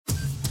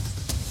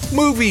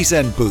Movies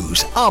and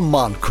Booze on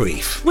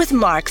Moncrief. With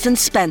Marks and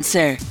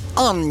Spencer.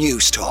 On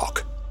News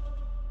Talk.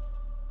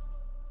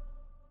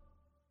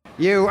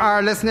 You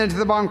are listening to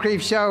the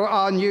Moncrief Show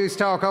on News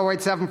Talk.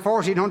 087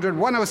 1400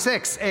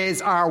 106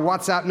 is our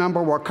WhatsApp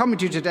number. We're coming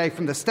to you today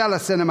from the Stella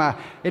Cinema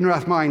in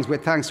Rathmines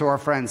with thanks to our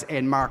friends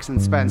in Marks and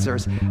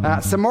Spencer's.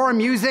 Some more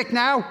music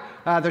now.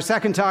 Their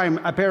second time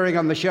appearing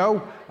on the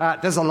show.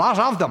 There's a lot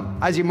of them,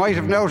 as you might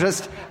have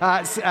noticed.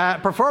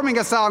 Performing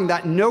a song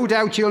that no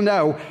doubt you'll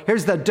know.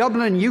 Here's the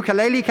Dublin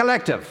Ukulele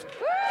Collective.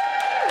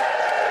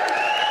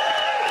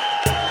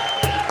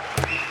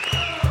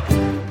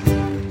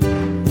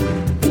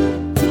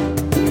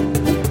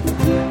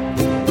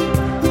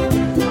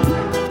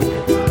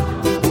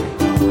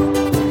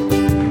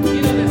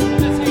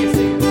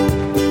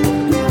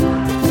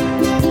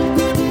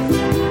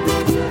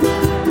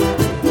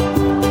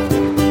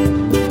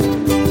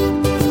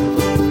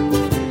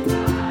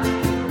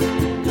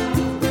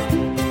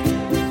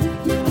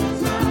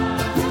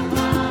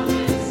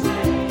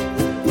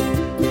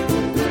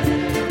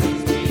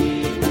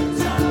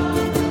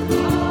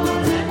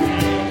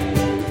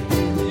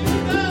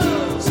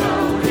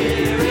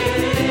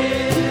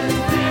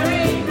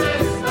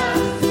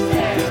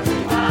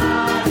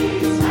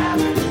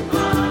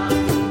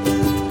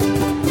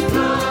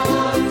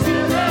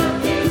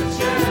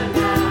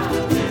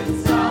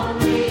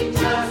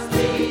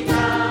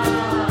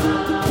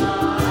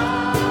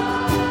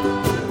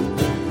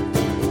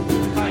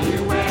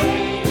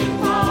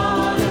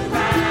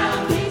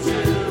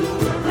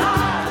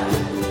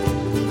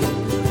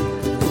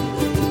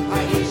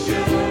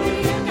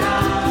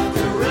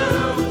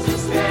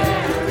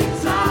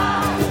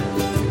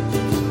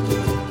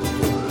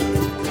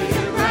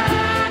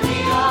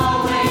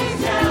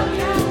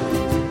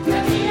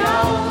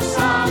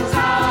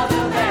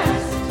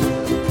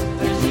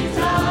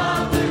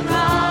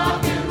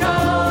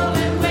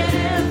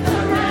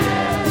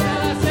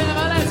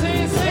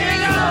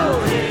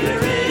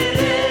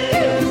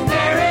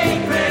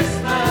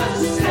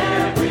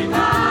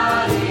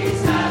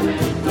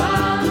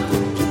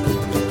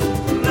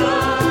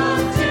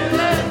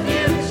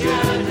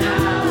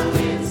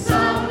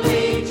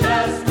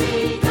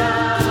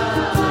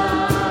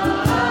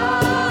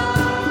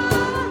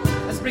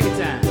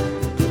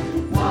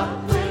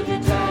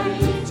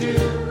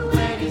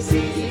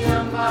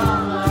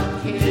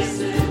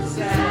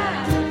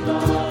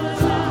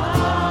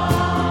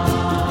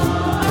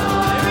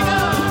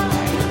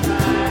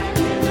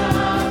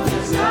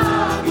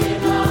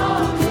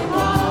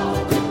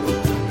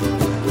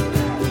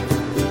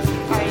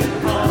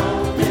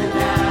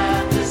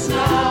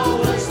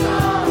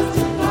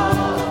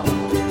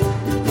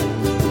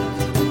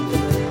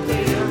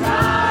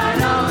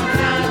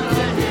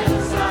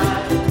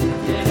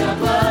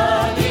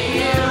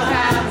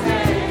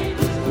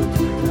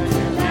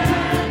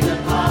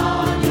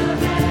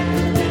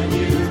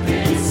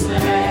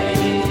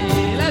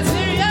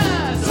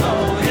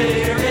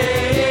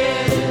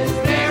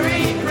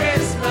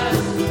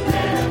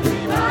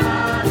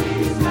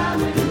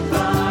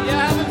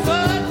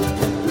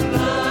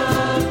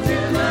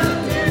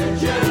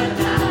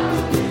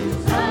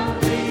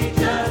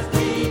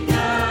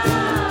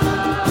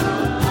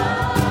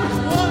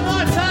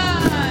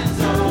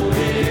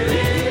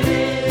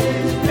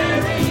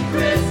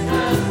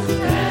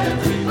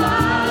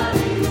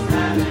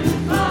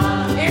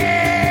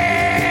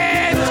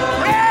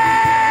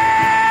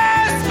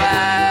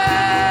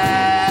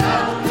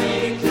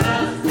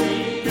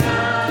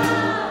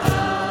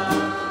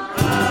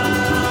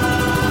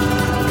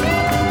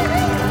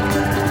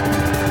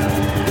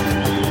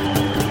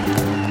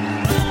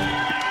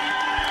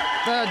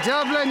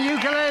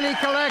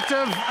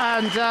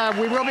 And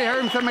we will be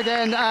hearing from them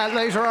again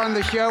later on in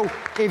the show.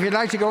 If you'd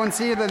like to go and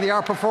see them, they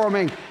are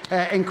performing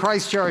in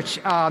Christchurch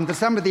on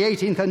December the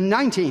 18th and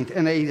 19th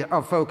in aid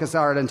of Focus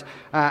Ireland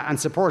and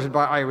supported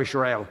by Irish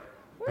Rail.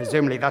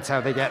 Presumably that's how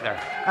they get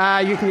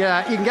there. You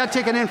can get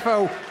ticket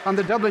info on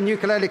the Dublin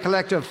Ukulele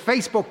Collective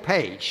Facebook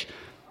page.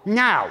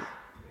 Now,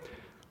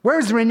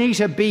 where's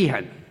Renita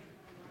Behan?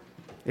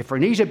 If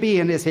Renita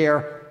Behan is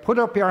here, put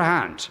up your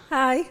hand.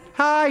 Hi.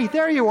 Hi,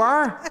 there you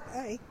are.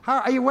 Hi. How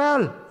are you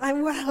well?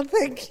 I'm well,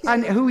 thank you.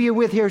 And who are you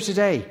with here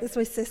today? It's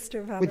my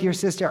sister, Valerie. With your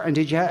sister. And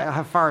did you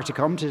have far to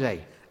come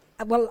today?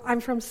 Well, I'm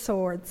from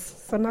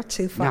Swords, so not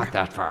too far. Not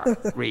that far,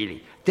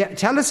 really.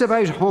 Tell us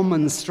about Hum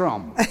and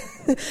Strum.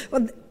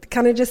 Well,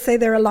 can I just say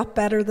they're a lot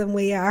better than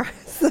we are?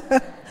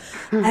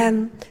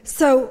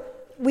 So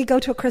we go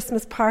to a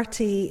Christmas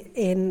party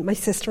in my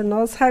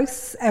sister-in-law's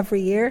house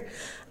every year,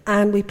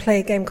 and we play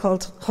a game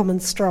called Hum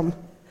and Strum.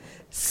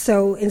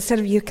 So instead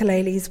of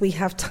ukuleles, we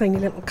have tiny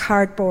little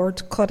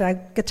cardboard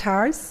cut-out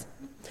guitars.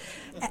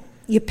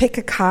 You pick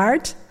a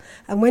card,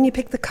 and when you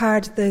pick the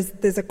card,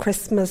 there's a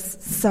Christmas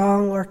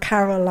song or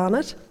carol on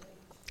it.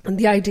 And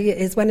the idea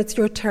is when it's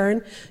your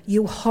turn,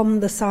 you hum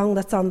the song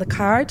that's on the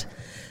card.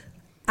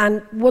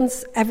 And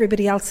once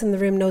everybody else in the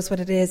room knows what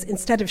it is,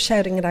 instead of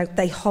shouting it out,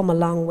 they hum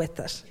along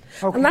with it.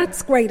 Okay. And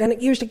that's great, and it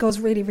usually goes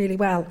really, really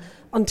well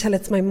until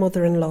it's my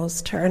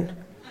mother-in-law's turn.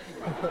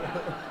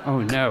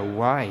 Oh, no,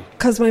 why?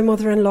 Because my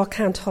mother-in-law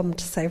can't hum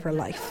to save her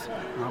life.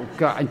 Oh,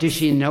 God, and does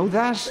she know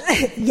that?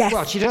 Yes.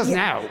 Well, she does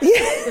now.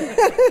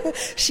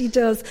 She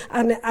does.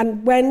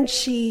 And when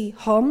she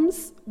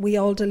hums, we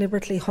all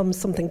deliberately hum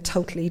something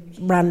totally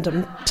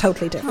random,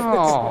 totally different.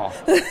 Oh.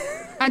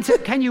 And so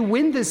can you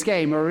win this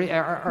game? Or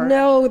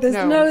no,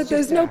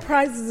 there's no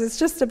prizes. It's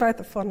just about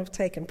the fun of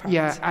taking part.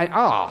 Yeah,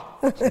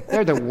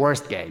 they're the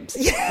worst games.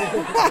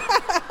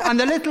 And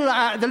the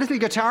little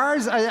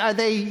guitars, are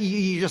they?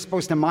 You're just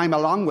supposed to mime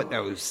along with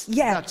those?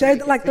 Yeah,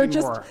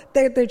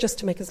 they're just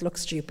to make us look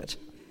stupid.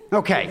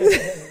 Okay,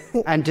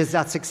 and does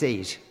that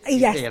succeed?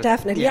 Yes,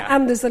 definitely. Yeah.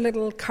 And there's a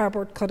little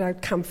cardboard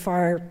cutout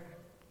campfire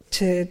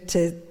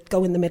to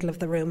go in the middle of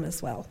the room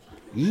as well.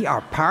 You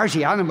are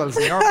party animals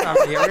in your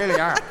family, you really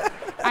are.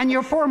 And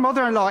your poor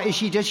mother-in-law,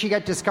 does she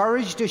get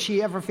discouraged? Does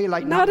she ever feel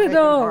like not at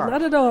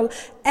all?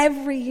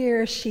 Every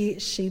year she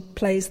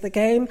plays the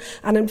game,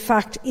 and in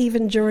fact,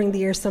 even during the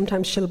year,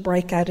 sometimes she'll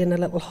break out in a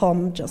little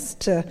hum just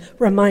to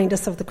remind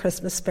us of the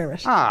Christmas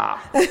spirit.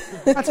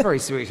 That's very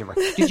sweet of her.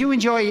 Did you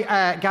enjoy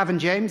Gavin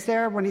James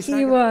there when he sang?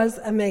 He was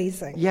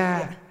amazing.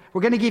 Yeah. We're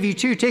going to give you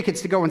 2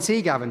 tickets to go and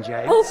see Gavin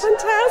James. Oh,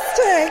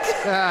 fantastic.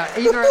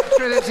 Either at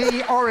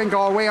Trinity or in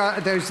Galway.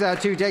 There's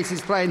 2 dates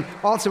he's playing.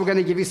 Also, we're going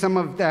to give you some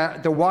of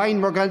the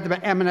wine. The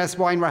M&S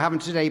wine we're having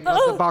today,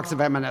 plus a box of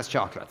M&S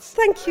chocolates.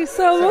 Thank you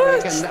so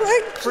much.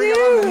 Thank you.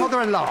 On the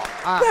mother-in-law.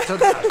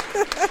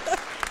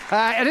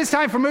 It is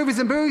time for Movies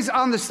and Booze.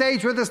 On the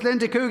stage with us,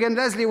 Lynda Coogan,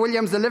 Leslie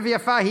Williams, Olivia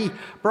Fahy,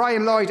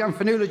 Brian Lloyd and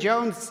Fionnuala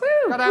Jones.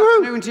 Woo. Good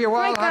afternoon to you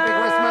all. Happy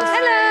Christmas.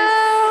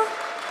 Hello.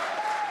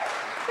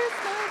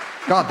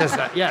 God,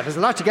 there's a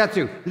lot to get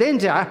through.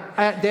 Lynda,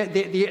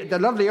 the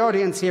lovely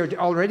audience here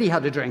already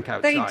had a drink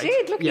outside. They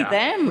did, look at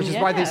them. Which is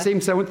why they seem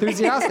so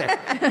enthusiastic.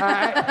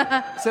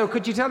 So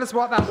could you tell us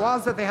what that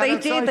was that they had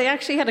outside? They did. They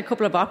actually had a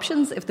couple of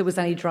options. If there was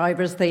any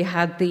drivers, they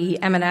had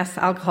the M&S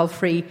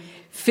alcohol-free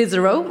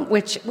Fizzero,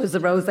 which was a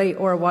rosé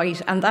or a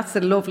white, and that's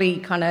a lovely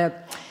kind of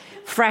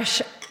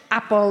fresh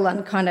apple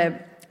and kind of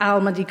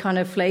almondy kind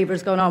of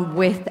flavours going on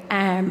with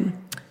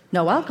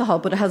no alcohol,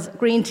 but it has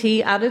green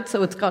tea added,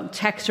 so it's got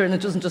texture and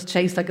it doesn't just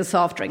taste like a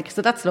soft drink.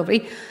 So that's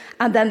lovely.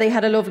 And then they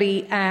had a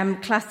lovely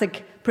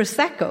classic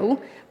Prosecco,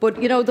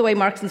 but you know the way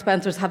Marks and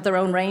Spencer's have their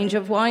own range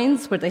of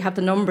wines where they have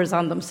the numbers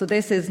on them. So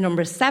this is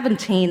number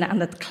 17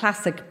 and it's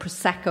classic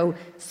Prosecco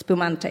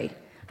Spumante.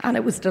 And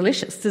it was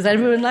delicious. Does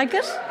everyone like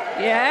it?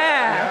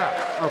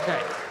 Yeah.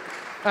 Okay.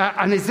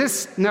 And is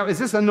this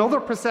another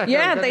Prosecco?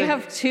 Yeah, they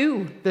have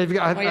 2. They've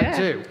got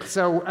 2.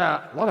 So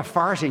a lot of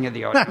farting in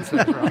the audience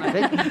later on, I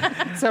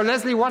think. So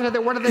Leslie, what are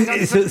they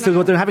going So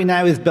what they're having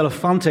now is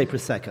Bellante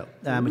Prosecco,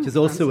 which is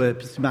also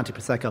a Spumante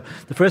Prosecco.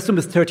 The first one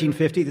was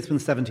 1350, this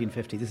one's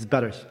 1750. This is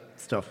better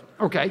stuff.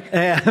 Okay.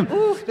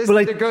 This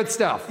is the good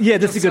stuff. Yeah,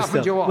 this is good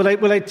stuff.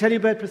 Will I tell you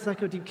about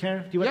Prosecco? Do you care?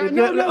 Do you want?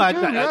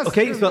 Yes,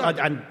 okay, so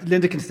and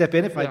Lynda can step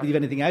in if I leave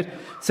anything out.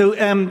 So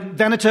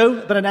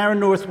Veneto, about an hour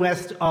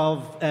northwest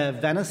of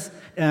Venice,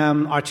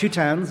 are 2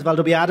 towns,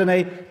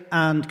 Valdobbiadene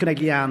and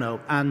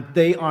Conegliano, and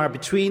they are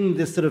between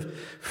this sort of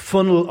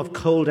funnel of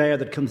cold air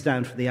that comes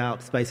down from the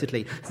Alps,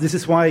 basically. So this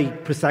is why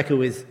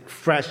Prosecco is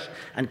fresh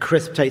and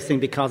crisp tasting,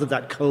 because of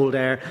that cold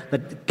air.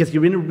 Because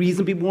you're in a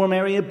reasonably warm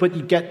area, but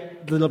you get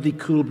the lovely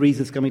cool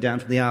breezes coming down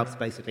from the Alps,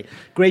 basically.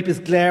 Grape is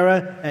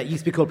Glera. It used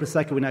to be called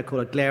Prosecco. We now call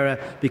it Glera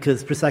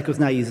because Prosecco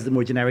now uses a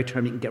more generic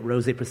term. You can get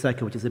Rosé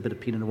Prosecco, which is a bit of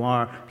Pinot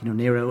Noir, Pinot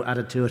Nero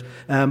added to it.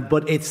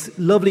 But it's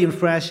lovely and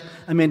fresh.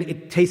 I mean,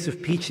 it tastes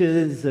of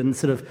peaches and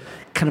sort of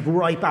kind of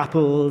ripe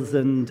apples.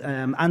 And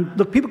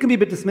look, people can be a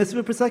bit dismissive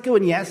of Prosecco.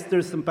 And yes,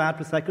 there's some bad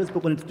Proseccos,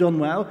 but when it's done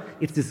well,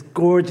 it's this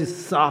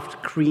gorgeous,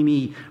 soft,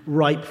 creamy,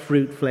 ripe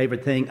fruit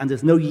flavoured thing. And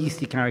there's no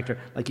yeasty character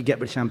like you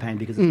get with champagne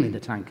because it's in the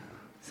tank.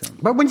 So.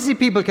 But when you see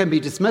people can be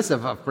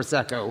dismissive of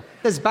Prosecco,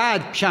 there's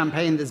bad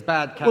champagne, there's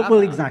bad cava. Well,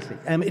 exactly.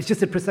 It's just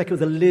that Prosecco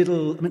is a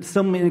little... I mean,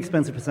 some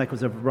inexpensive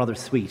Proseccos are rather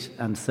sweet,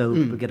 and so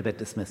people get a bit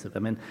dismissive. I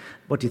mean,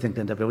 what do you think,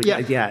 Lynda?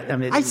 Yeah. I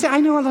mean, I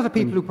know a lot of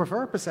people who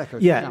prefer Prosecco.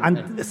 Yeah,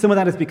 and some of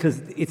that is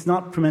because it's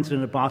not fermented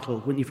in a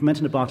bottle. When you ferment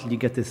in a bottle, you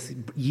get this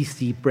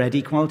yeasty,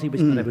 bready quality,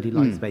 which not everybody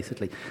likes,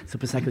 basically. So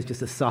Prosecco is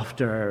just a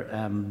softer,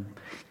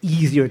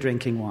 easier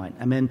drinking wine.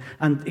 I mean,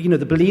 and, you know,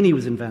 the Bellini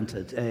was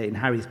invented in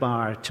Harry's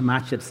Bar to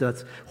match it, so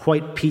that's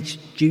white peach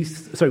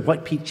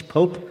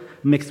pulp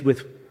mixed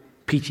with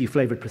peachy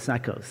flavoured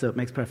Prosecco, so it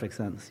makes perfect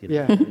sense. You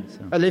know? Yeah.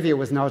 Olivia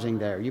was nodding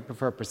there. You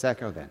prefer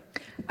Prosecco then?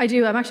 I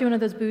do. I'm actually one of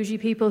those bougie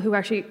people who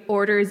actually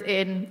orders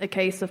in a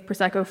case of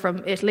Prosecco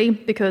from Italy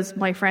because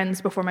my friends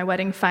before my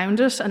wedding found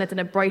it and it's in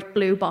a bright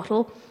blue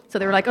bottle. So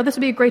they were like, oh, this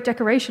would be a great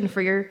decoration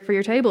for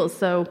your tables.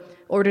 So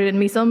ordered in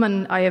me some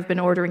and I have been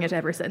ordering it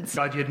ever since.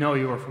 God, you'd know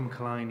you were from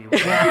Killiney.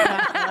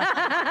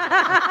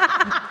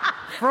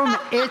 From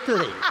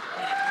Italy.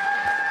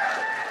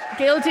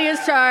 Guilty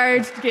as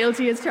charged.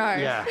 Guilty as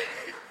charged. Yeah.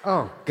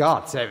 Oh,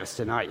 God save us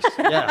tonight.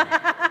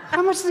 Yeah.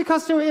 How much does it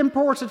cost to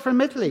import it from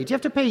Italy? Do you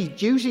have to pay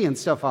duty and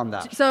stuff on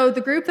that? So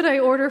the group that I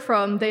order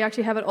from, they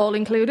actually have it all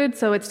included,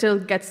 so it still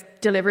gets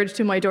delivered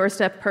to my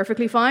doorstep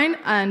perfectly fine.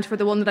 And for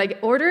the one that I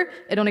order,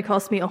 it only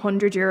costs me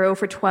 €100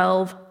 for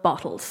 12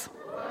 bottles.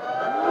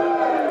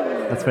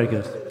 That's very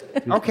good.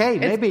 Okay,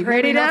 maybe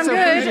pretty not damn so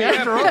good. bougie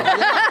after all.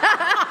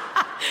 Yeah.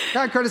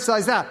 Can't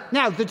criticise that.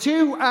 Now, the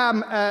two,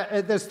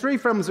 there's 3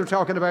 films we're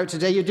talking about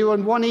today. You're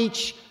doing one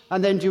each,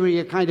 and then doing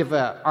a kind of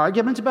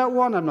argument about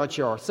one. I'm not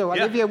sure. So,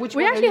 Olivia, which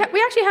we one? we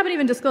actually haven't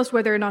even discussed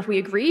whether or not we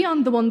agree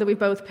on the one that we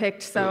both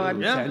picked. So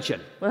Tension.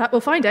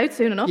 we'll find out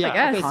soon enough, I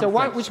guess. Okay, so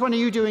which one are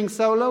you doing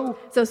solo?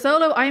 So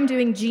solo, I'm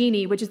doing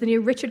Genie, which is the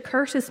new Richard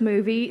Curtis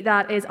movie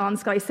that is on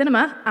Sky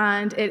Cinema,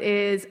 and it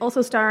is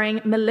also starring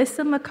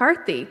Melissa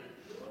McCarthy.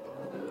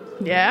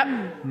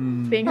 Yeah,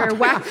 being her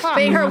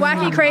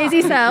wacky,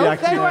 crazy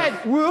self. They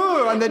went,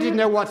 woo, and they didn't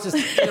know what to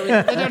say.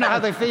 They don't know how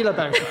they feel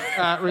about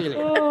it, really.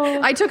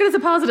 I took it as a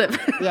positive.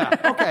 Yeah,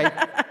 okay.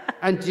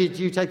 And did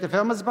you take the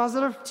film as a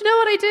positive? Do you know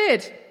what I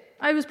did?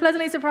 I was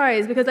pleasantly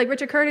surprised because, like,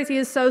 Richard Curtis, he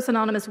is so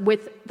synonymous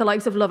with the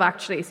likes of Love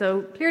Actually.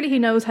 So clearly he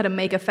knows how to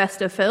make a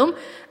festive film.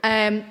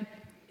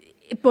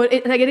 But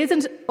it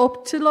isn't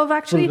up to Love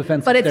Actually,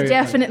 but it's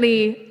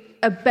definitely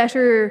a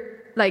better,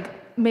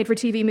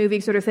 made-for-TV movie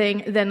sort of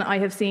thing than I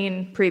have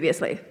seen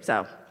previously.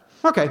 So,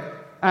 okay.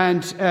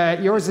 And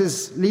yours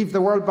is Leave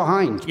the World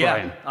Behind,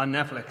 Brian. Yeah, on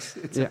Netflix.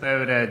 It's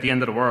about the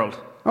end of the world.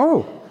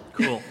 Oh.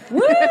 Cool. Woo!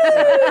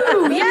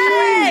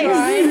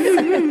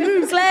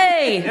 Yay!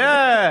 Slay!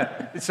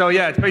 Yeah. So,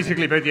 it's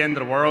basically about the end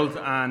of the world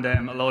and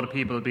a load of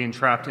people being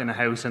trapped in a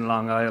house in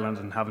Long Island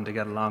and having to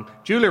get along.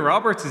 Julia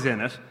Roberts is in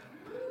it.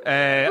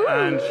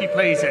 And she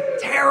plays a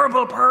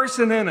terrible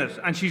person in it,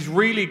 and she's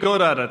really good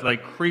at it,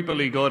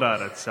 creepily good at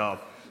it. So,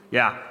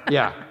 yeah,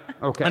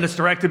 okay. And it's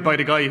directed by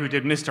the guy who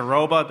did Mr.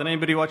 Robot. Did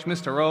anybody watch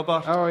Mr.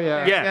 Robot? Oh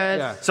yeah,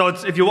 yeah. So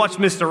if you watch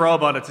Mr.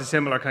 Robot, it's a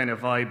similar kind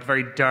of vibe,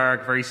 very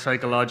dark, very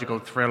psychological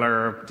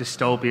thriller,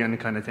 dystopian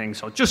kind of thing.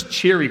 So just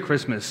cheery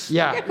Christmas.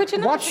 Yeah. But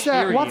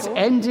what's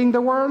ending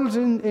the world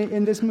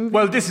in this movie?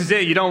 Well, this is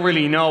it. You don't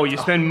really know. You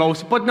spend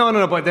most, but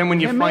no. But then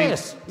when you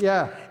find,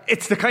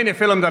 it's the kind of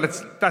film that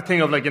it's that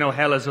thing of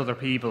hell is other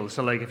people.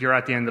 So if you're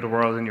at the end of the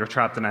world and you're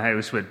trapped in a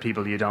house with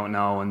people you don't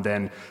know, and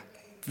then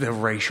the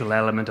racial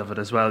element of it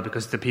as well,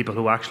 because the people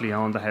who actually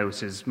own the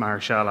house is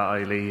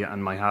Mahershala Ali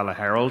and Myha'la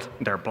Herrold.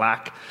 They're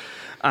black.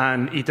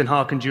 And Ethan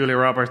Hawke and Julia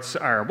Roberts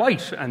are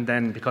white. And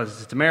then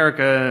because it's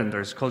America and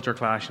there's culture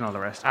clash and all the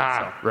rest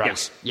of it. Right.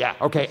 Yes. Yeah,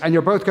 okay. And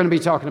you're both going to be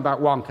talking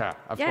about Wonka,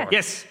 of course.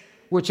 Yes.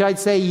 Which I'd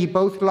say you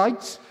both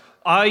liked.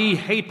 I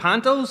hate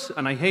pantos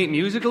and I hate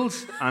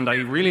musicals, and I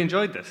really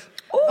enjoyed this.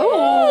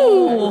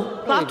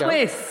 Oh, plot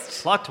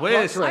twist.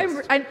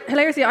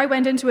 Hilariously, I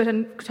went into it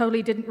and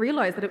totally didn't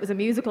realise that it was a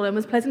musical and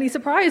was pleasantly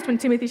surprised when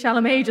Timothée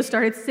Chalamet just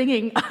started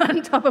singing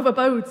on top of a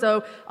boat.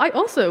 So I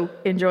also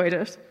enjoyed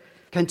it.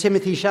 Can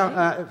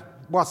Timothée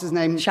what's his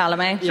name?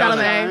 Chalamet.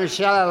 Chalamet.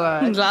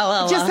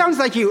 It just sounds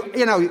like you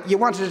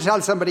wanted to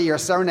tell somebody your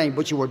surname,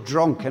 but you were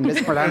drunk and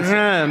mispronounced it.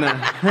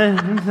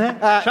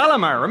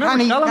 Shalamar,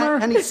 remember Shalamar?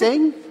 Can he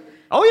sing?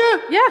 Oh,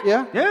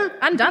 Yeah.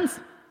 And dance.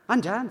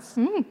 And dance.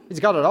 He's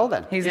got it all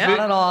then. He's got it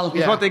all.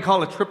 He's what they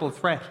call a triple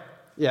threat.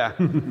 Yeah.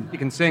 He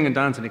can sing and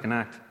dance and he can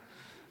act.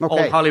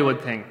 Okay. Old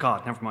Hollywood thing.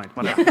 God, never mind.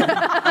 Whatever.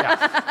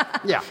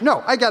 Yeah.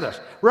 No, I get it.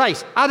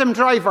 Right. Adam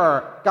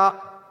Driver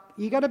got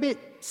a bit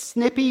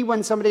snippy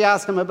when somebody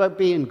asked him about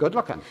being good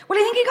looking. Well,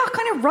 I think he got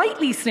kind of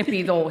rightly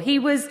snippy, though. He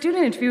was doing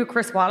an interview with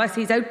Chris Wallace.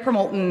 He's out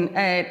promoting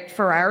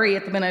Ferrari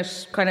at the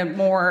minute, kind of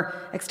more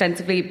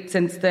extensively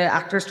since the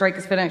actor strike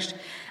is finished.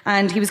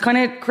 And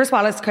Chris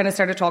Wallace kind of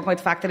started talking about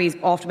the fact that he's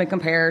often been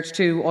compared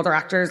to other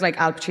actors like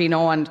Al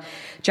Pacino and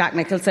Jack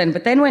Nicholson,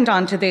 but then went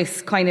on to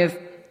this kind of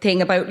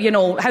thing about,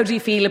 how do you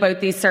feel about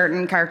these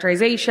certain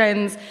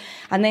characterizations?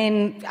 And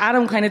then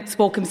Adam kind of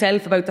spoke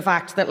himself about the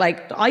fact that,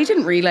 I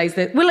didn't realise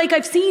that... Well,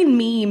 I've seen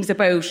memes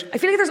about... I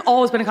feel like there's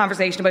always been a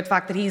conversation about the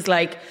fact that he's,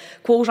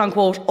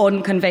 quote-unquote,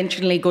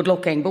 unconventionally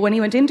good-looking. But when he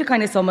went into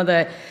kind of some of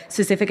the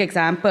specific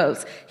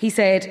examples, he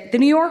said, The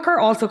New Yorker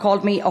also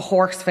called me a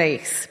horse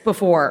face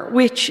before,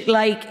 which,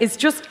 is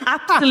just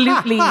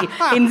absolutely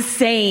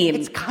insane.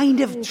 It's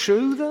kind of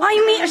true, though. I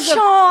mean,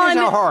 Sean,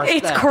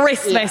 it's there.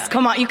 Christmas. Yeah.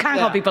 Come on, you can't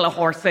call people a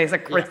horse face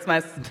at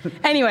Christmas.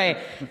 Anyway,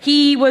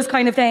 he was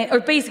kind of saying...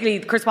 Or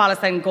basically... Chris Wallace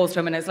then goes to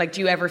him and is like,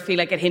 do you ever feel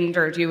like it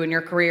hindered you in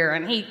your career?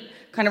 And he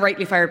kind of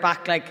rightly fired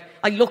back,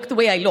 I look the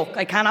way I look.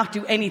 I cannot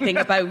do anything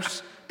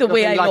about the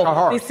way I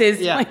look. This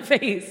is my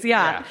face.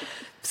 Yeah.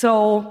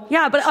 So,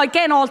 but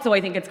again, also, I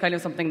think it's kind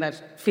of something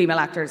that female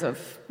actors have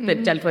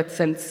been dealt with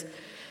since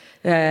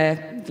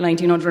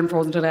 1900 and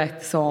Frozen to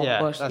Death. So,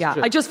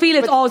 true. I just feel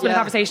it's always been a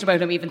conversation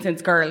about him, even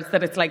since Girls,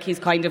 that it's he's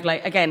kind of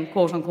again,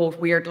 quote unquote,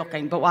 weird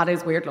looking. But what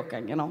is weird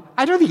looking,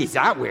 I don't think he's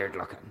that weird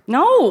looking.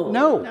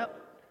 No.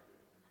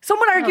 Some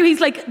would argue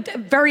he's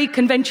very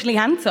conventionally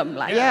handsome.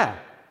 Yeah.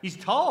 He's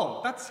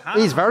tall. That's half.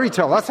 He's very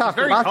tall. That's half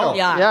the battle.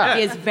 Yeah,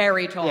 he is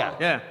very tall.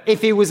 Yeah. If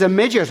he was a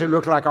midget who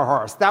looked like a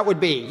horse, that would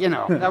be,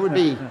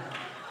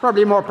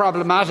 probably more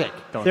problematic.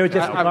 Sarah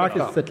Jessica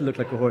Parker is said to look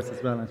like a horse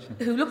as well,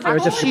 actually. Who looks like a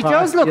horse? She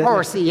does look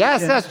horsey,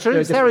 yes, that's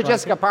true. Sarah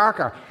Jessica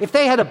Parker. If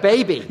they had a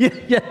baby...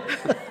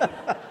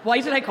 Why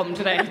did I come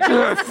today?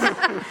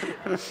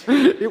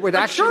 It would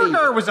actually... Sure,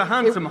 there was a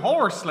handsome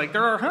horse. Like,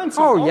 there are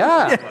handsome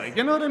horses. Like,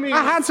 you know what I mean?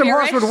 A handsome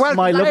horse would well...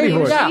 My lovely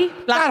horse. Yeah.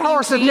 That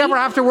horse would never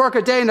have to work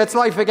a day in its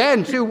life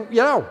again, too,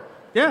 you know.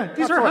 Yeah,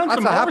 these are handsome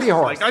horses. That's a happy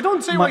horse. Like, I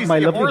don't see why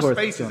a horse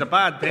face is a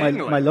bad thing.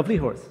 My lovely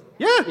horse.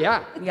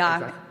 Yeah.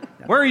 Yeah.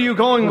 Where are you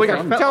going with your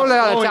Totally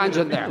on a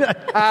tangent there.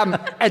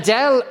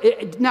 Adele,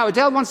 now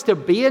Adele wants to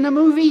be in a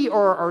movie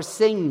or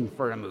sing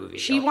for a movie?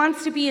 She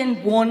wants to be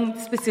in one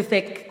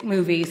specific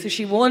movie. So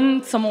she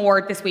won some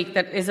award this week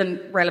that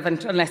isn't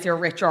relevant unless you're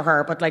rich or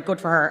her, but like good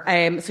for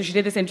her. So she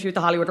did this interview with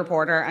The Hollywood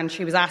Reporter and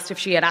she was asked if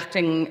she had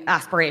acting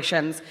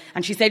aspirations.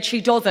 And she said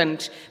she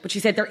doesn't, but she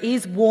said there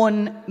is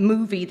one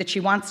movie that she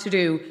wants to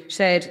do. She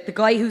said the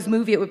guy whose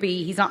movie it would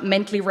be, he's not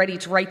mentally ready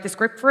to write the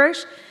script for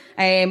it.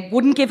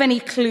 Wouldn't give any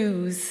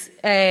clues.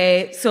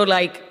 So,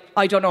 like,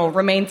 I don't know,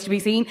 remains to be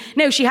seen.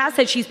 Now, she has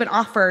said she's been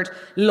offered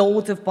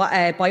loads of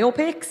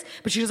biopics,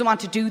 but she doesn't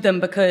want to do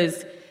them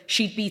because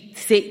she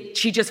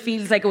just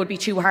feels like it would be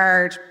too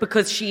hard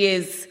because she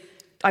is,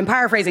 I'm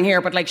paraphrasing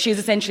here, but like she's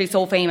essentially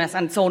so famous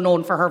and so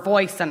known for her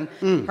voice and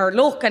her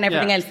look and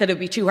everything else that it would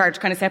be too hard to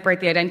kind of separate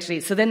the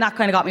identity. So then that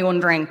kind of got me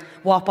wondering,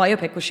 what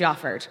biopic was she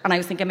offered? And I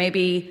was thinking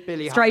maybe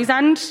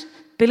Streisand.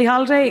 Billie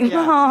Holiday?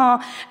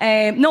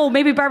 Yeah. No,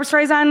 maybe Barbra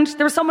Streisand.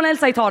 There was someone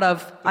else I thought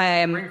of.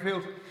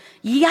 Springfield?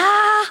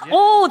 Yeah.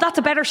 Oh, that's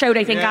a better shout,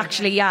 I think,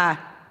 actually.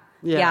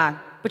 Yeah.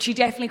 But she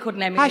definitely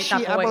couldn't emulate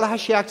that voice. Well, has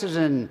she acted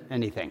in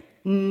anything?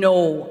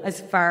 No,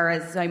 as far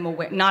as I'm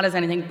aware. Not as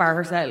anything bar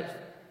herself.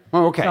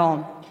 Oh, okay.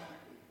 So,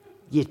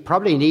 you'd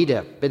probably need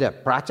a bit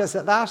of practice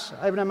at that,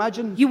 I would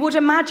imagine. You would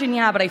imagine,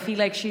 yeah, but I feel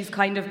like she's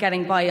kind of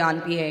getting by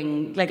on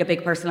being like a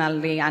big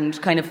personality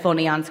and kind of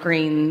funny on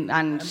screen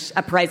and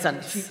a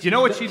presence. Do you know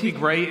what she'd be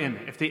great in?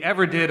 If they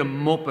ever did a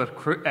Muppet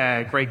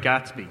Great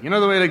Gatsby. You know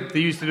the way like they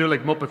used to do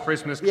like Muppet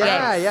Christmas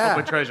Carol,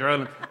 Muppet Treasure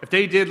Island? If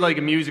they did like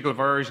a musical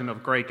version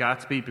of Great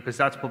Gatsby, because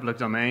that's public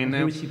domain now.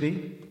 Who would she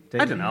be?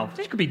 Daisy? I don't know.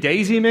 She could be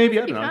Daisy, maybe.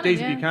 I don't know.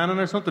 Daisy Buchanan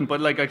or something.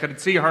 But like, I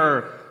could see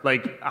her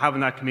like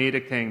having that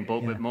comedic thing,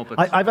 but with Muppets.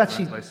 I've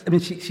actually, I mean,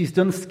 she's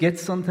done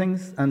skits on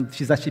things, and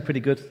she's actually pretty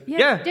good.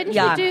 Didn't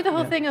she do the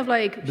whole thing of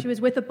like she was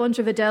with a bunch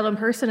of Adele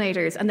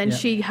impersonators, and then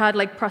she had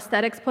like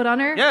prosthetics put on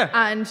her? Yeah.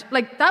 And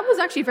like that was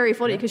actually very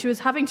funny because she was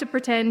having to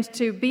pretend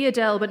to be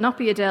Adele, but not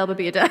be Adele, but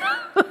be Adele.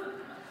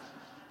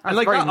 And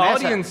like that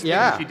audience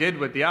thing she did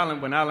with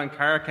when Alan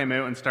Carr came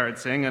out and started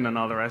singing and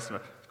all the rest of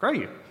it. It's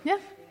great. Yeah.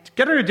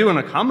 Get her doing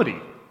a comedy.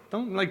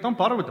 Don't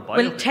bother with the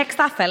Bible. Well, text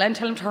that fella and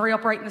tell him to hurry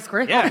up writing the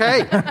script. Yeah.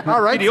 Okay,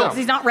 all right. Because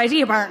he's not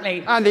ready,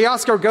 apparently. And the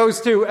Oscar goes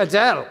to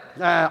Adele.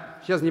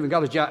 She hasn't even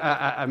got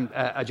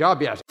a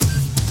job yet.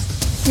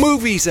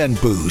 Movies and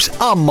Booze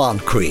on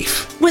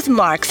Moncrief. With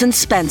Marks and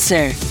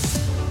Spencer.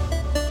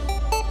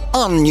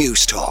 On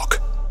News Talk.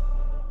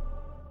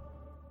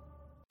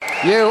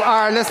 You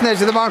are listening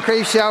to the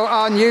Moncrief Show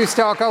on News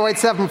Talk.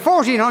 087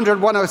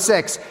 1400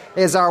 106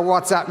 is our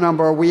WhatsApp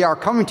number. We are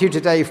coming to you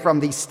today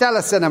from the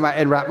Stella Cinema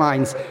in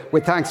Rathmines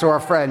with thanks to our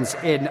friends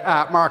in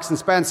Marks and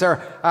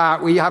Spencer.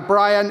 We have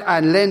Brian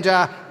and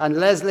Lynda and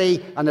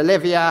Leslie and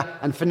Olivia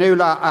and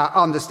Fionnuala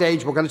on the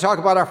stage. We're going to talk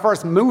about our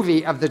first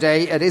movie of the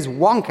day. It is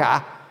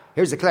Wonka.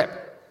 Here's a clip.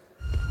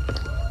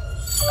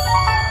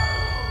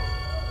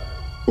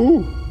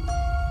 Ooh,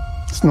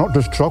 it's not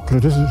just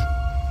chocolate, is it?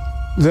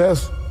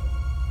 There's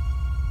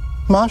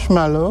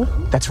marshmallow.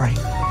 That's right.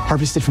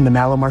 Harvested from the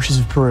mallow marshes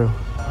of Peru.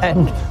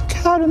 And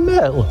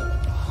caramel.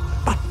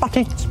 But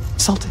it's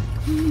salted.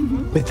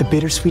 With the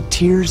bittersweet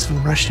tears of a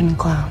Russian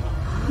clown.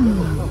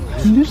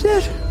 Is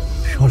it?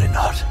 Surely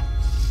not.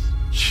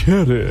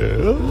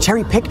 Cherry.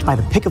 Cherry picked by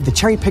the pick of the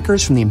cherry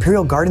pickers from the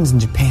Imperial Gardens in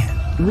Japan.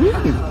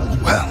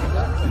 Well,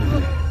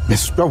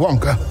 Mr.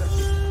 Wonka,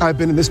 I've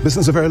been in this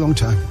business a very long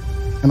time,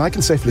 and I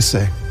can safely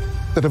say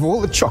that of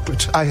all the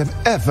chocolate I have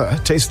ever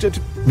tasted,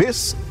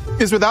 this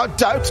is without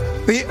doubt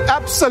the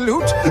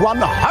absolute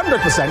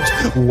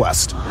 100%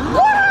 worst.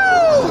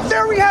 Woo!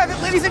 There we have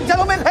it, ladies and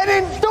gentlemen, an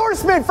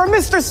endorsement from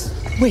Mr.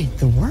 Wait,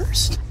 the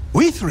worst?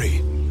 We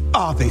three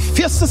are the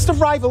fiercest of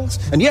rivals,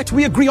 and yet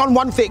we agree on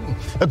one thing.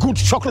 A good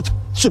chocolate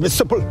should be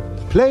simple,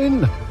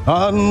 plain,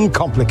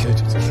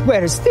 uncomplicated.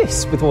 Whereas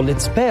this, with all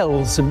its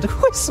bells and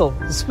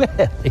whistles,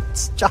 well,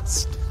 it's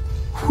just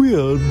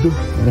weird. You're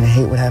gonna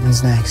hate what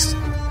happens next.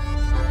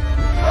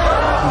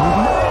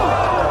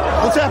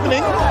 What's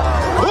happening?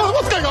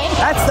 What's going on?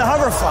 That's the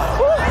hoverfly.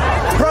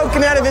 It's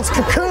broken out of its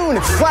cocoon.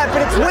 It's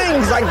flapping its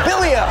wings like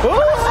Billia.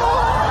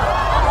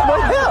 What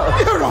the hell?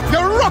 You're off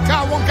your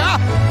rocker, Wonka.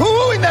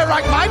 Who in their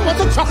right mind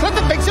wants a chocolate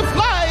that makes you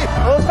fly?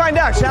 Well, let's find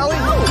out, shall we?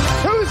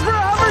 Who's for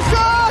a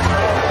hovershot?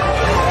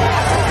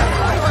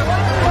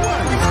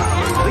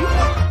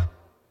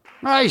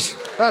 Right,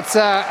 that's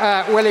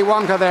Willy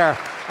Wonka there.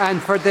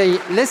 And for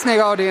the listening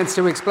audience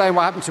to explain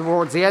what happened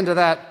towards the end of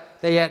that,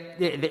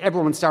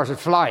 everyone started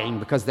flying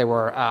because they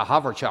were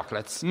hover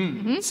chocolates.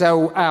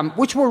 So,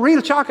 which were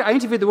real chocolate. I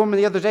interviewed the woman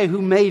the other day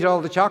who made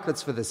all the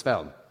chocolates for this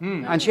film,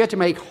 and she had to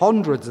make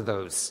hundreds of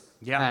those.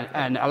 Yeah,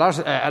 and a lot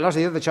of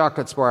the other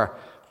chocolates were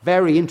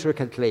very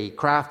intricately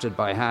crafted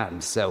by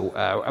hand.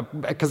 So,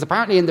 because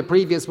apparently in the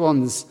previous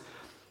ones,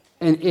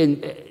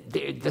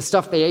 the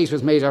stuff they ate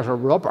was made out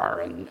of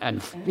rubber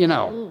and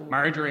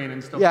margarine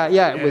and stuff.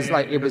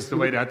 It was the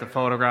way they had to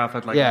photograph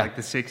it, like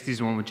the '60s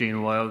one with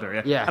Gene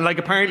Wilder. Yeah, and like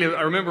apparently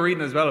I remember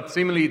reading as well.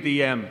 Seemingly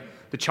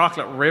the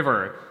chocolate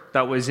river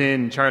that was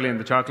in Charlie and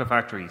the Chocolate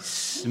Factory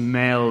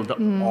smelled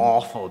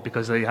awful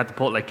because they had to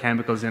put like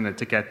chemicals in it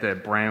to get the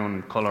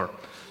brown colour.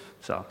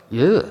 So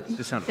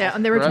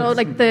and they were told,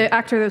 like the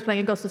actor that was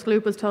playing Augustus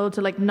Gloop was told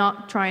to like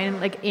not try and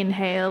like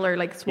inhale or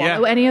like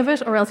swallow any of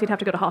it, or else he'd have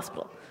to go to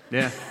hospital.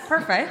 Yeah,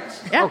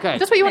 perfect. Yeah, okay,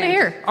 just what you want to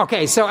hear.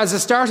 Okay, so as a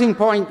starting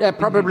point,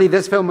 probably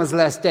this film was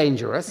less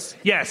dangerous.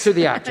 Yes, to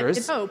the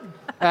actors. I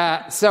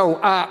hope. So,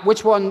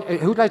 which one?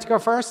 Who'd like to go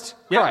first?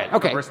 Yeah, right.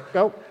 Okay,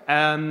 go.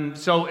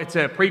 So it's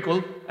a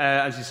prequel.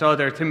 As you saw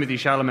there, Timothée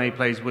Chalamet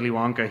plays Willy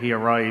Wonka. He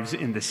arrives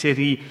in the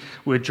city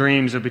with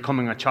dreams of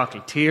becoming a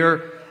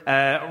chocolatier.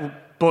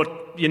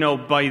 But,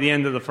 by the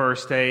end of the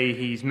first day,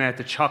 he's met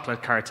the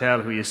chocolate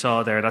cartel, who you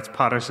saw there. That's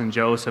Patterson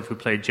Joseph, who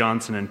played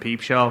Johnson in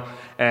Peep Show,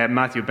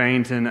 Matthew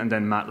Bainton, and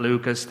then Matt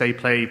Lucas. They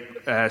play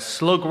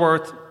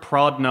Slugworth,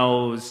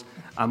 Prodnose,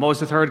 what was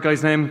the third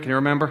guy's name? Can you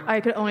remember?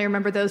 I could only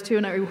remember those two,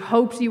 and I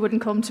hoped you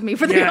wouldn't come to me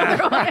for the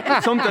other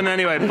one. Something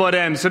anyway.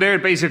 But so they're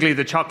basically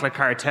the chocolate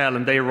cartel,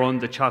 and they run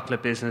the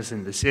chocolate business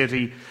in the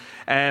city.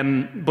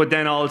 But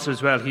then also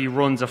as well, he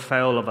runs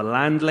afoul of a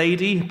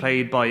landlady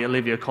played by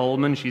Olivia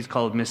Colman. She's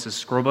called Mrs.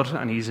 Scrubbit,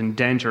 and he's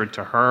indentured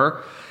to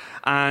her.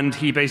 And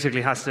he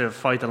basically has to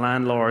fight the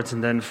landlords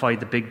and then fight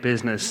the big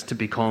business to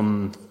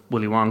become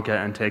Willy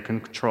Wonka and take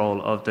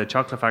control of the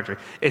chocolate factory.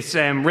 It's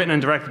written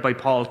and directed by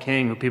Paul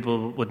King, who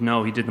people would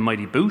know. He did The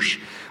Mighty Boosh,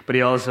 but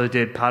he also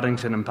did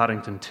Paddington and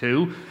Paddington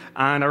 2.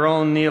 And our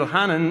own Neil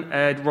Hannon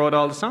wrote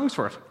all the songs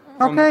for it.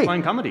 Okay.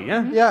 Fine Comedy,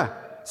 yeah. Yeah.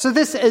 So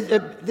this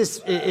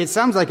it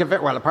sounds like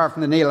apart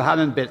from the Neil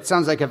Hannon bit, it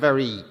sounds like a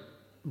very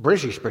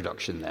British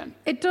production then.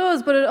 It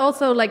does, but it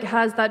also like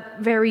has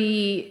that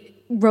very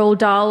Roald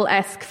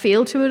Dahl-esque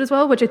feel to it as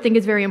well, which I think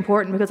is very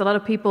important, because a lot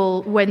of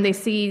people, when they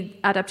see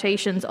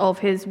adaptations of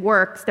his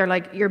works, they're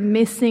like, you're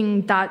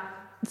missing that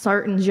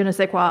certain je ne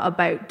sais quoi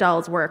about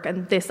Dahl's work.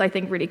 And this, I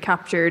think, really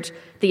captured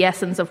the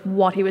essence of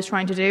what he was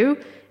trying to do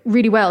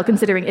really well,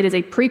 considering it is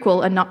a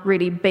prequel and not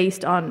really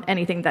based on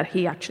anything that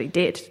he actually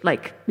did.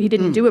 Like, he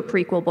didn't do a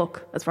prequel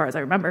book, as far as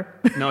I remember.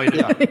 No, he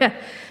didn't. Yeah.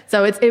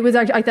 So it was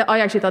actually, I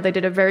actually thought they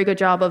did a very good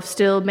job of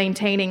still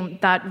maintaining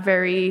that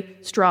very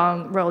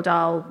strong Roald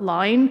Dahl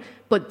line,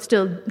 but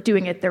still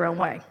doing it their own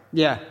way.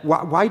 Yeah.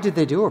 Why did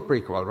they do a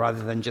prequel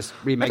rather than just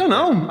remake it? I don't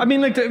know. I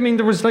mean,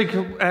 there was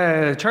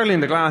Charlie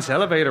and the Glass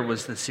Elevator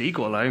was the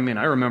sequel. I mean,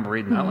 I remember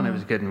reading that when I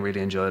was a kid and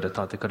really enjoyed it. I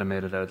thought they could have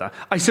made it out of that.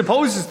 I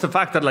suppose it's the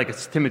fact that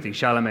it's Timothée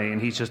Chalamet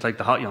and he's just like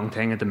the hot young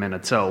thing at the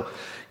minute. So,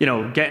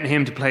 getting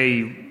him to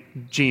play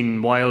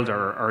Gene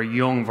Wilder, or a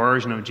young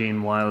version of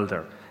Gene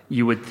Wilder,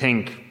 you would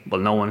think,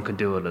 well, no one could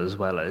do it as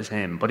well as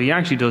him. But he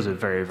actually does it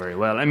very, very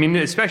well. I mean,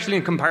 especially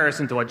in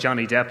comparison to what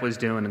Johnny Depp was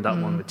doing in that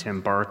one with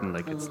Tim Burton.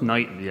 It's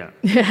night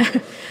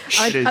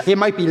and He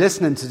might be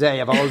listening today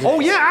of all this. Oh,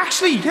 yeah,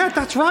 actually. Yeah,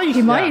 that's right.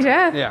 He might,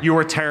 yeah. You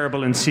were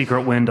terrible in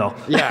Secret Window.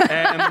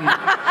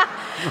 Yeah.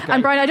 Okay.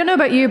 And Brian, I don't know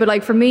about you,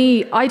 but for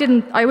me,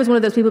 I was one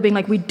of those people being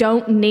like, we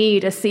don't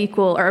need a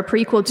sequel or a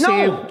prequel to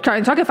Charlie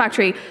and the Chocolate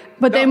Factory.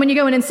 But then when you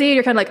go in and see it,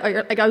 you're kind of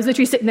like I was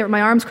literally sitting there with my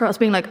arms crossed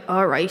being like,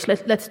 all right,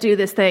 let's do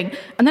this thing.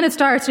 And then it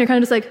starts and you're kind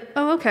of just like,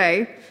 oh,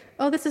 okay.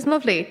 Oh, this is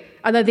lovely.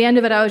 And at the end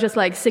of it, I was just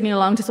like singing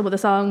along to some of the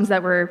songs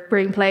that were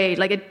being played.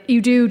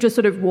 You do just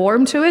sort of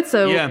warm to it.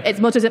 So as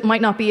much as it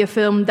might not be a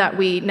film that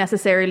we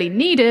necessarily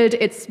needed,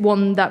 it's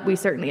one that we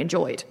certainly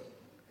enjoyed.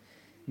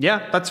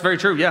 Yeah, that's very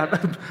true. Yeah,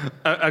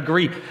 I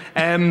agree.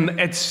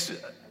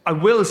 I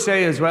will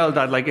say as well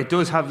that it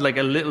does have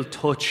a little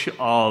touch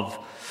of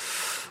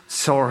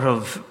sort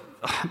of.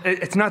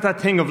 It's not that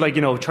thing of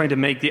trying to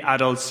make the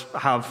adults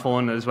have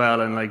fun as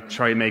well and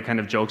try and make kind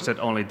of jokes that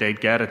only they'd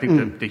get. I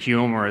think the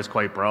humour is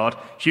quite broad.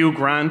 Hugh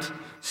Grant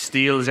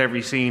steals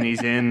every scene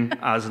he's in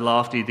as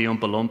Lofty the Oompa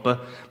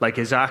Loompa,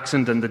 his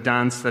accent and the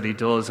dance that he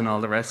does and all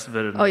the rest of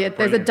it. Oh yeah,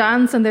 there's a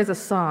dance and there's a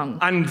song.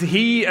 And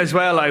he as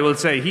well, I will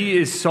say, he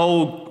is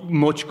so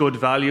much good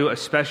value,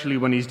 especially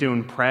when he's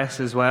doing press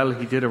as well.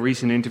 He did a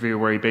recent interview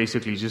where he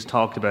basically just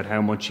talked about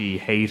how much he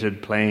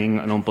hated playing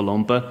an Oompa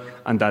Loompa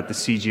and that the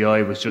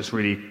CGI was just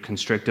really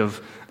constrictive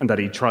and that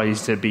he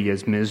tries to be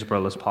as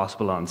miserable as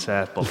possible on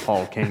set, but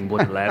Paul King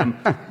wouldn't let him.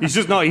 He's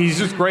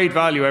just great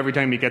value every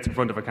time he gets in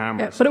front of a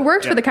camera. Yeah, but it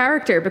works for the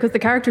character, because the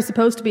character's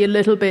supposed to be a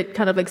little bit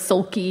kind of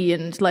sulky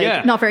and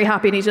not very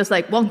happy, and he's just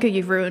like, Wonka,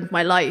 you've ruined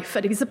my life.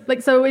 And he's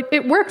so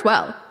it worked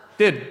well.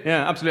 Did,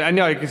 yeah, absolutely. I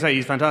know, I can say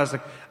he's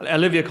fantastic.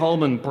 Olivia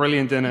Colman,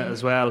 brilliant in it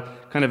as well.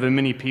 Kind of a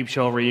mini Peep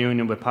Show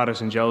reunion with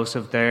Patterson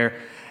Joseph there.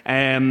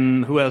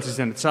 Who else is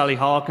in it? Sally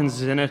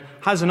Hawkins is in it.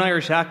 Has an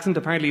Irish accent.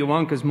 Apparently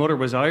Wonka's mother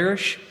was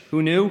Irish.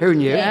 Who knew? Who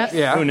knew? Yes.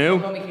 Yeah. Who knew?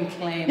 We can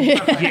claim.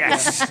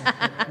 Yes.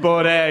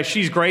 But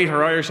she's great.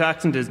 Her Irish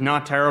accent is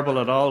not terrible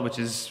at all, which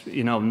is,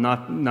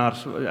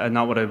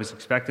 not what I was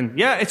expecting.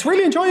 Yeah, it's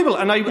really enjoyable.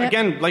 And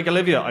again, like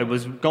Olivia, I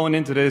was going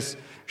into this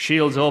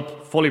shields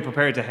up, fully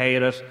prepared to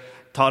hate it.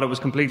 Thought it was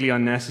completely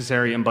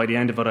unnecessary, and by the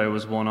end of it, I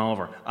was won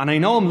over. And I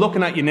know I'm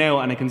looking at you now,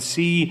 and I can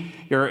see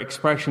your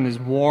expression is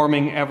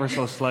warming ever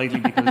so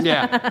slightly.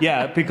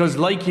 Because, because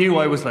like you,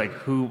 I was like,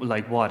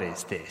 what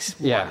is this?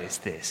 What is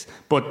this?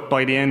 But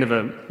by the end of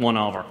it, won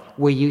over.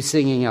 Were you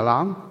singing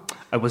along?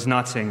 I was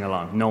not singing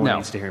along. No one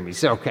needs to hear me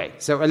sing. Okay.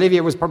 So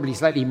Olivia was probably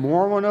slightly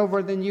more won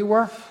over than you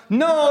were?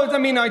 No, I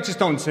mean, I just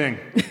don't sing.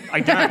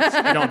 I dance,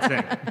 I don't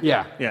sing.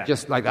 Yeah,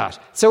 just like that.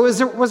 So was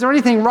there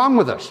anything wrong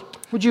with it?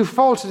 Would you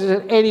fault it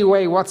in any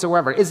way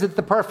whatsoever? Is it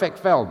the perfect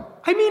film?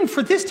 I mean,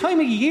 for this time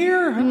of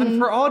year and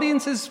for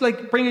audiences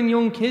like bringing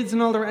young kids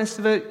and all the rest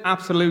of it,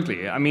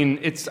 absolutely. I mean,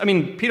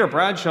 Peter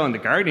Bradshaw in The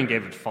Guardian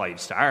gave it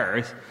 5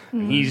 stars.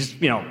 He's,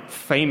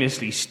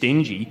 famously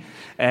stingy.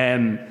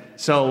 If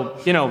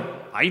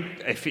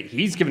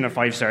he's given it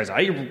 5 stars,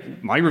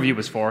 my review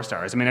was 4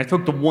 stars. I mean, I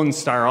took the 1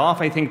 star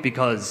off, I think,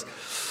 because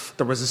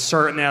there was a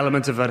certain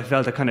element of it I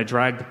felt that kind of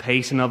dragged the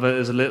pacing of it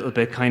as a little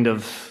bit kind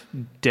of,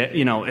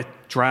 it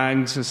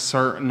drags a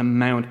certain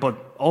amount, but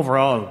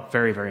overall,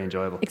 very, very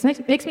enjoyable. It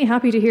makes me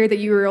happy to hear that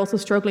you were also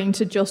struggling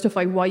to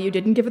justify why you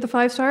didn't give it the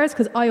 5 stars,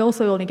 because I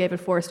also only gave it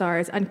 4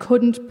 stars and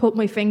couldn't put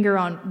my finger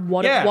on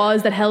what it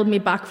was that held me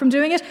back from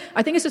doing it.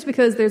 I think it's just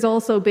because there's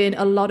also been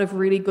a lot of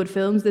really good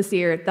films this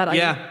year that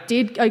I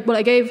think I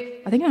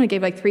only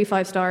gave like 3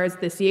 5 stars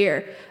this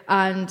year,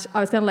 and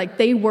I was kind of like,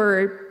 they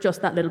were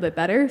just that little bit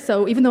better.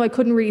 So even though I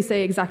couldn't really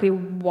say exactly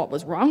what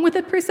was wrong with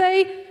it per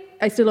se,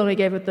 I still only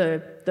gave it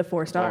the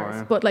 4 stars.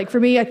 Yeah. But like for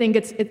me, I think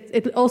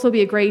it'll also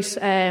be a great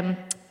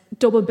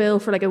double bill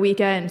for like a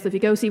weekend. So if you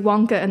go see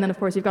Wonka, and then of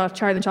course you've got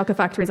Charlie and the Chocolate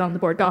Factory's on the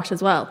board, gosh,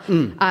 as well,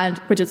 and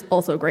which is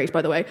also great,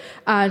 by the way.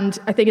 And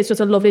I think it's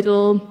just a lovely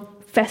little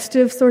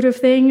festive sort of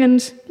thing. And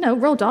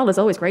Roald Dahl is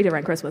always great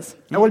around Christmas.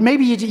 Well,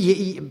 maybe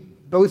you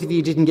both of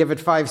you didn't give it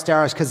 5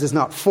 stars because it's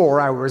not 4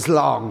 hours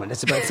long and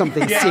it's about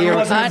something serious. It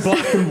wasn't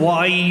black and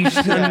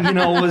white, and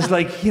it was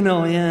like, okay,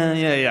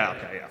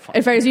 fine.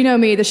 In fairness,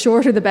 me, the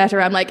shorter the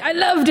better. I'm like, I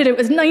loved it. It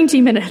was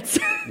 90 minutes.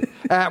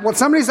 Well,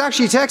 somebody's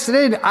actually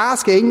texted in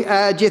asking,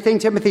 do you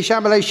think Timothée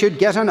Chalamet should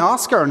get an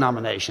Oscar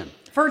nomination?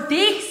 For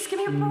this? Give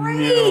me a break.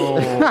 No.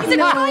 He's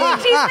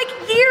like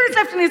years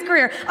left in his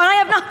career. And I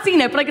have not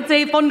seen it, but I could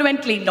say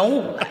fundamentally,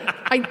 no. No.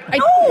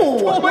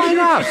 Why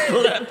not?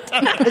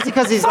 It's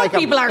because he's like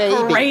people a baby.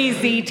 Are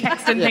crazy,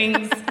 texting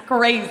things.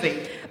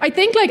 Crazy. I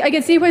think, I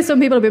can see why some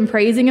people have been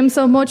praising him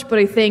so much, but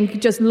I think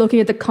just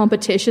looking at the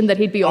competition that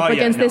he'd be up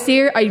against this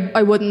year,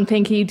 I wouldn't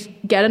think he'd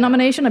get a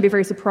nomination. I'd be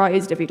very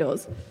surprised if he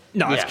does.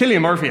 No, it's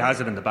Cillian Murphy has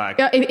it in the bag.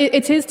 Yeah,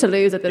 it's his to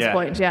lose at this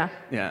point, Yeah.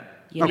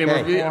 Okay.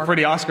 For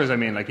the Oscars, I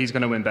mean, he's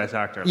going to win Best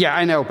Actor. Yeah,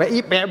 I know.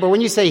 But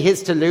when you say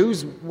his to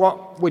lose,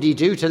 what would he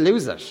do to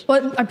lose it?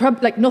 Well, I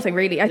probably nothing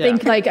really. I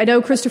think I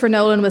know Christopher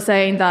Nolan was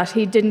saying that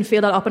he didn't feel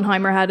that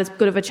Oppenheimer had as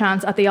good of a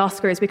chance at the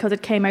Oscars because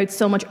it came out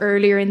so much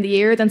earlier in the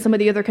year than some of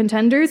the other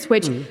contenders,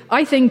 which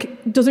I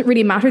think doesn't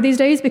really matter these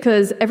days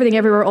because Everything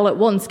Everywhere All at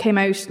Once came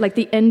out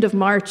the end of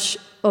March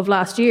of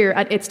last year,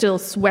 and it still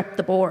swept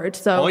the board.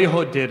 So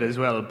Boyhood did as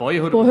well.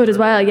 Boyhood as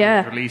well,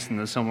 yeah. Released in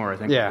the summer, I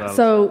think. Yeah. As well.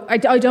 So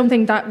I don't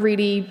think that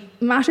really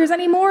matters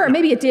anymore. Or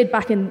maybe it did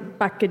back in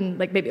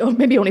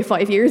maybe only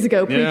 5 years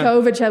ago,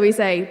 pre-COVID, shall we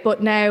say.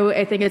 But now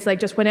I think it's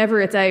just whenever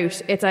it's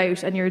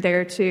out, and you're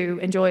there to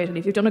enjoy it. And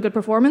if you've done a good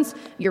performance,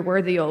 you're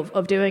worthy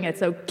of doing it.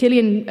 So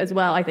Cillian as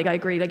well, I think I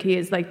agree. He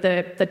is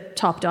the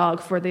top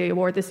dog for the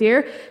award this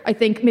year. I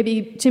think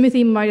maybe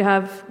Timothée might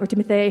have, or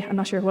Timothée, I'm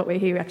not sure what way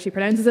he actually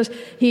pronounces it.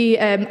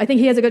 I think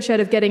he has a good shot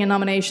of getting a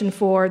nomination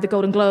for the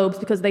Golden Globes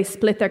because they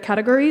split their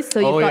categories. So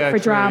you've got for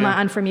drama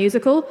and for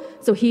musical.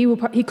 So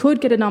he could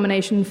get a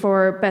nomination for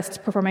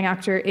Best Performing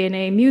Actor in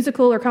a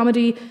musical or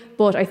comedy.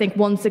 But I think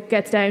once it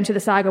gets down to the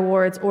SAG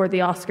Awards or the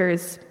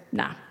Oscars,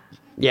 nah.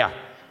 Yeah.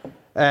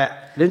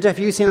 Lynda, have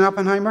you seen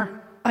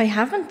Oppenheimer? I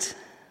haven't.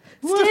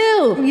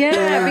 Still?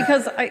 Yeah,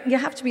 because you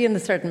have to be in a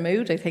certain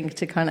mood, I think,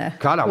 to kind of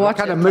watch what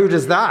kind of mood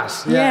is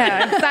that?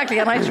 Yeah, exactly.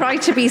 And I try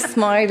to be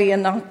smiley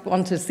and not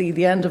want to see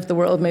the end of the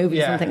world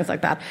movies and things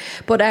like that.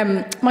 But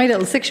my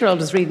little 6-year-old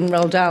was reading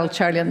Roald Dahl,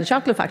 Charlie and the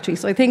Chocolate Factory,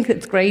 so I think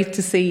it's great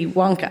to see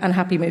Wonka and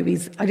happy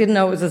movies. I didn't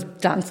know it was a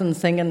dancing,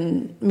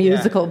 singing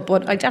musical,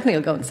 but I definitely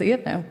will go and see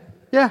it now.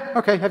 Yeah,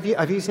 okay. Have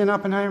you seen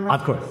Oppenheimer?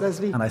 Of course.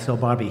 Leslie? And I saw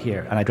Barbie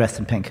here, and I dressed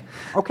in pink.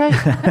 Okay.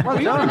 Well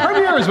done.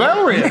 Premiere as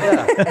well, were you?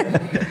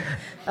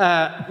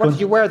 What did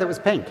you wear that was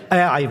pink?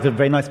 I have a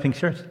very nice pink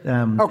shirt.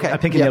 Okay. A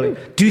pink and yellow.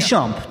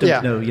 Duchamp,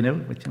 don't know, you know.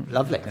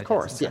 Lovely, of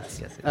course,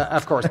 yes.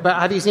 Of course. But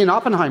have you seen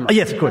Oppenheimer?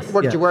 Yes, of course.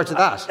 What did you wear to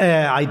that?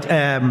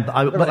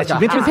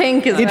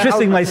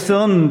 Interesting, my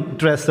son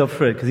dressed up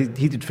for it because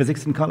he did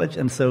physics in college,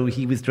 and so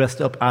he was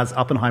dressed up as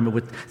Oppenheimer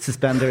with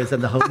suspenders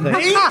and the whole thing.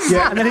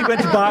 Yeah, and then he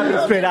went to Barbie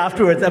straight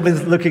afterwards and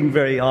was looking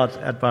very odd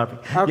at Barbie.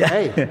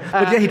 Okay.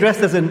 But he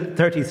dressed as a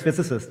 30s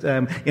physicist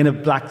in a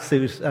black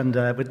suit and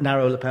with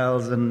narrow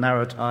lapels and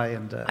narrow tie.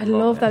 And I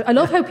love that. I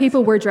love how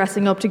people were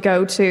dressing up to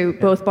go to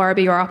both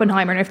Barbie or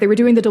Oppenheimer, and if they were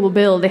doing the double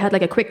bill, they had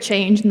like a quick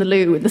change in the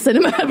loo in the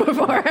cinema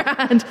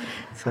beforehand.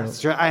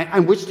 That's true.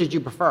 And which did you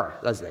prefer,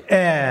 Leslie?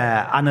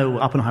 I know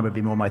Oppenheimer would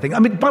be more my thing. I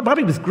mean,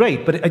 Barbie was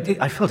great, but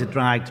I felt it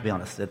dragged, to be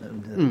honest,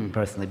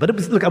 personally. But it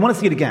was, look, I want to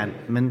see it again.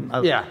 I mean,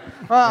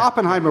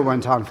 Oppenheimer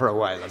went on for a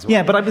while as well.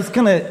 Yeah, but I was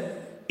kind of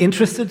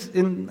interested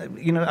in,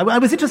 I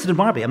was interested in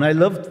Barbie. I mean, I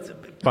loved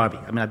Barbie.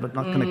 I mean, I'm not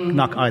going to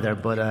knock either,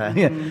 but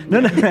yeah. No.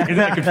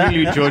 I could feel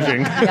you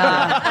judging.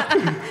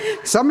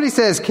 Somebody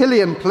says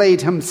Cillian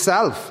played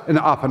himself in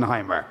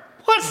Oppenheimer.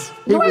 What?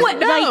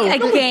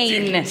 Like,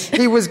 again.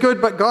 He was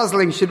good, but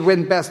Gosling should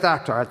win Best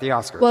Actor at the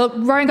Oscars. Well,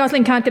 Ryan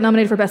Gosling can't get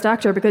nominated for Best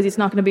Actor because he's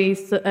not going to be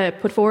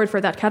put forward for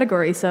that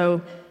category,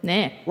 so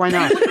nah. Why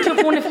not? He wouldn't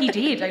have won if he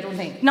did, I don't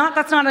think.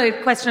 That's not a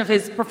question of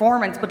his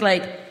performance, but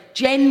like,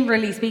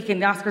 generally speaking,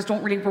 the Oscars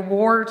don't really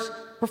reward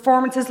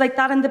performances like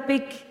that in the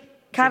big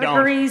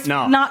categories.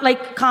 No. Not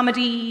like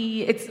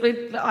comedy.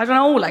 I don't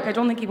know. Like, I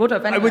don't think he would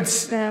have. Anyway.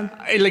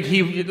 I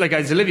would like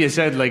as Olivia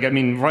said. Like, I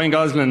mean, Ryan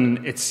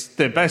Gosling. It's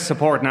the best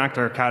supporting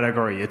actor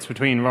category. It's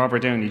between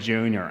Robert Downey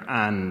Jr.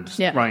 and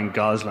Ryan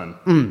Gosling.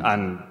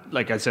 And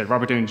like I said,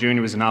 Robert Downey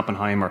Jr. was in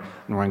Oppenheimer,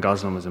 and Ryan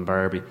Gosling was in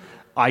Barbie.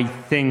 I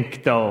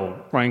think, though,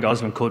 Ryan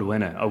Gosling could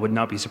win it. I would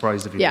not be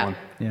surprised if he won.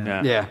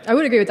 Yeah. I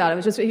would agree with that. It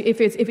was just if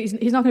he's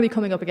not going to be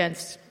coming up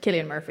against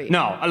Cillian Murphy.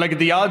 No, like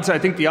the odds. I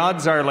think the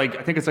odds are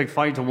like it's like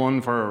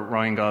 5-1 for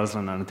Ryan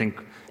Gosling, and I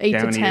think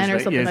 8-10 or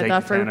something like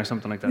that. 8-10 or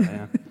something like that.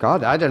 Yeah.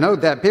 God, I don't know.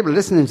 That people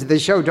listening to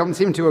this show don't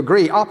seem to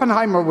agree.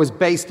 Oppenheimer was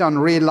based on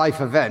real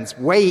life events.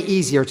 Way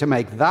easier to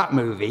make that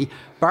movie.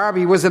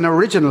 Barbie was an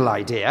original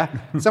idea.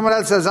 Someone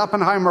else says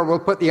Oppenheimer will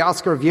put the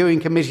Oscar viewing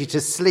committee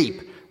to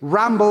sleep.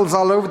 Rambles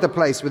all over the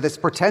place with its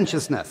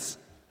pretentiousness.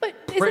 But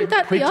isn't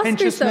that the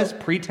Oscars,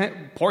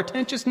 though?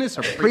 Portentiousness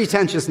or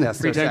pretentiousness?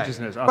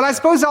 Pretentiousness. Okay. But I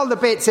suppose all the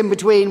bits in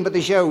between with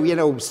the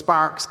show,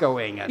 sparks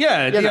going. And,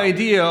 the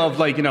idea of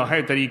how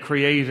that he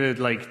created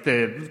like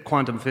the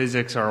quantum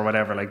physics or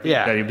whatever,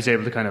 that he was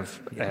able to kind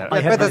of.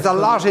 But there's a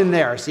lot in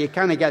there, so you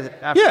kind of get it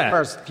after the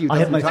first few. I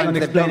had my son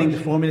explaining the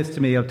formulas to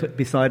me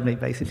beside me,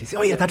 basically.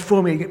 So, that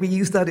formula, we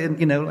used that in,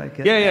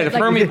 the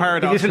Fermi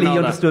paradox. He literally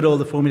understood all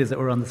the formulas that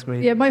were on the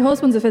screen. Yeah, my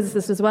husband's a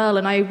physicist as well,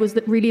 and I was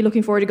really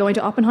looking forward to going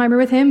to Oppenheimer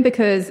with him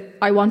because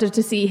I wanted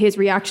to see his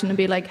reaction and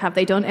be like, have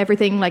they done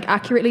everything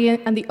accurately?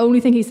 And the only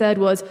thing he said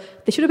was,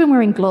 they should have been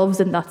wearing gloves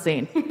in that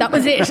scene. That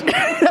was it.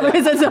 That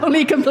was his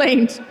only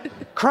complaint.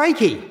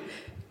 Crikey.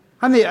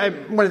 I'm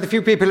one of the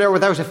few people here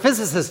without a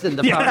physicist in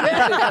the party.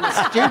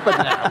 That's stupid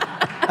now.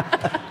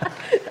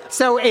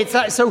 So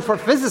for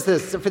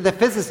the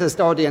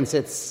physicist audience,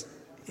 it's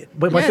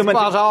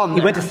spot on.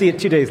 He went to see it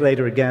 2 days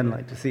later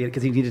again, to see it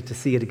because he needed to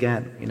see it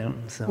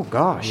again. So, oh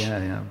gosh.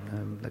 Yeah.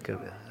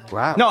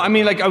 Wow. No, I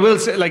mean, I will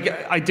say,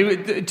 I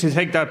do, to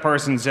take that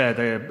person's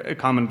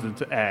comment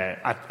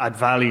at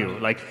value,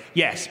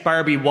 yes,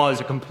 Barbie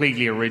was a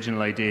completely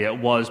original idea. It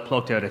was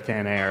plucked out of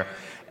thin air.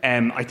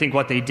 I think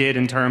what they did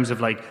in terms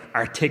of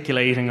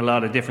articulating a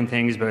lot of different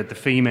things about the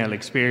female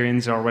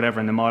experience or whatever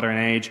in the modern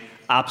age,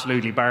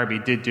 absolutely Barbie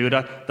did do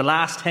that. The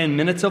last 10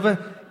 minutes of it,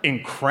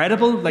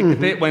 incredible. The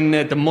bit when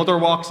the mother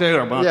walks out,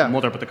 or not the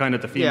mother, but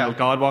the female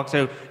god walks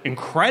out,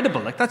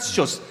 incredible. That's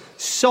just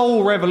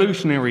so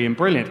revolutionary and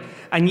brilliant.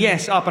 And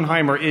yes,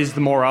 Oppenheimer is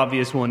the more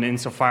obvious one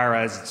insofar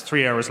as it's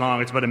 3 hours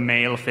long. It's about a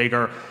male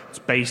figure. It's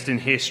based in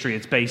history.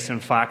 It's based in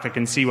fact. I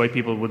can see why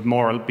people would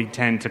more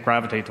tend to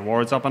gravitate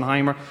towards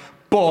Oppenheimer.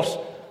 But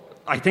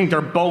I think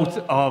they're both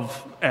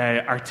of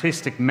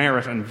artistic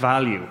merit and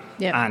value,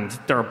 and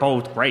they're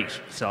both great.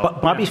 So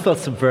Barbie felt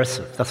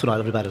subversive. That's what I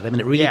loved about it. I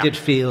mean, it really did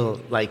feel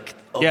like,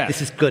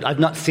 this is good. I've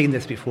not seen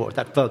this before.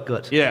 That felt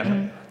good.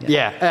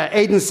 Yeah.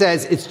 Aidan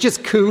says it's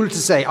just cool to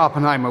say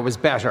Oppenheimer was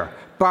better.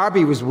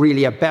 Barbie was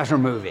really a better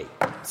movie.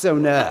 So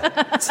no,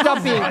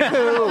 stop being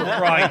cool.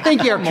 Right. I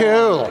think you're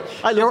cool.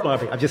 I love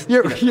Barbie. I'm just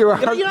you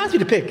asked me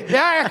to pick.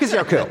 Yeah, because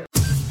you're cool.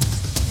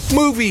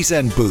 Movies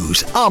and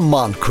Booze on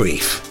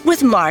Moncrief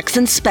with Marks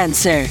and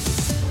Spencer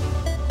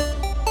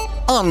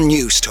on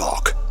News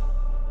Talk.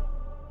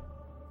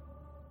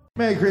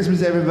 Merry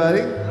Christmas,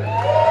 everybody.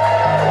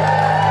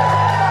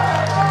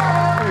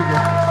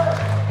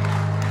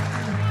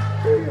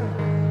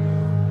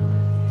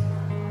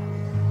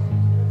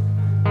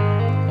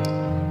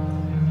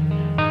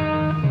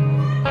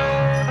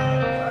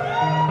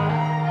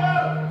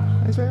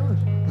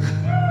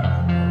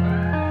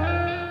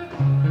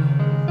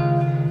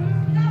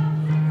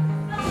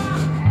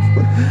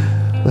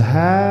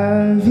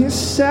 Have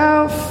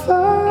yourself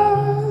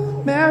a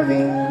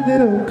merry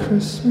little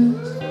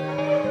Christmas.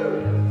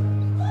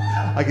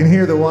 I can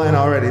hear the wine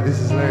already. This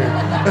is hilarious.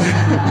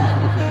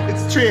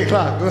 It's 3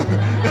 o'clock.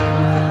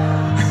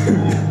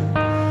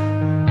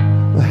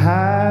 Well,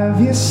 have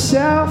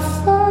yourself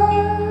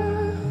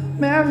a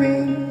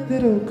merry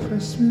little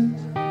Christmas.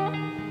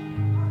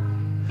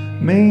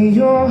 May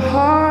your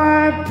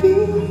heart be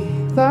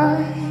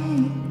light.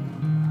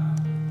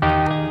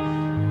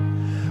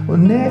 Well,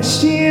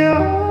 next year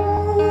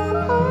all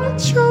our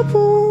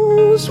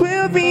troubles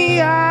will be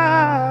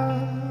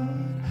out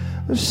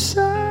of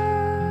sight.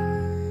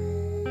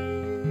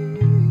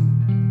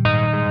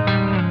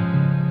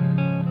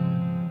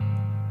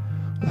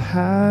 Well,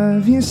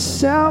 have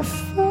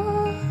yourself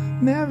a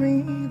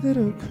merry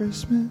little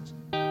Christmas.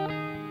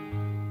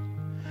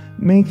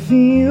 Make the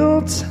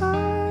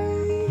Yuletide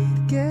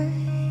gay.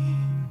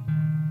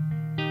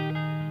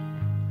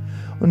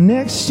 Well,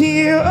 next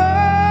year all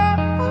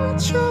our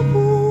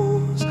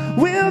troubles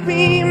will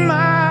be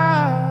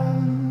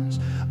miles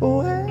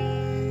away.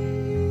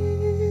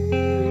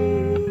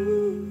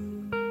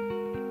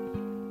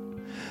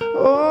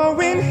 Oh,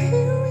 and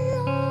here we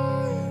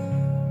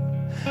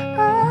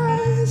are,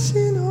 as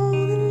in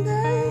olden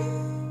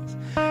days,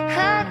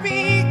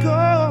 happy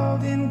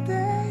golden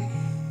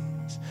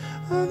days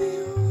of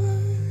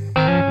yore,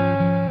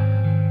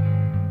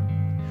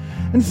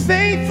 and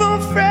faithful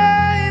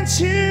friends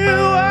who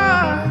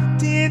are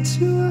dear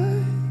to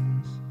us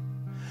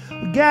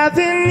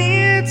gather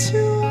near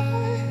to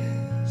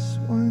us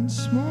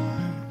once more.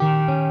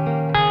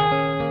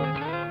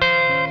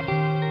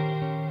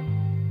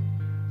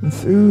 And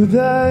through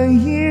the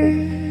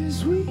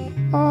years we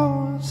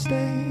all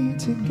stay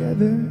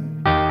together.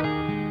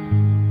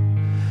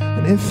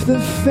 And if the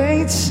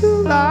fates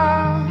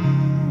allow,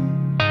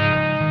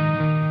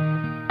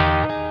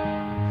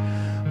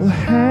 we'll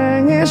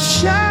hang a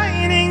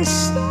shining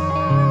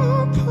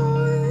star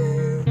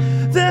upon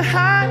the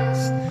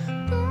highest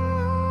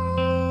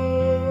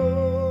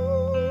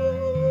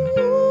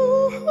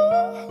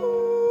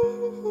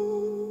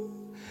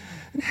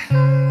and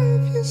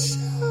have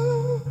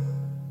yourself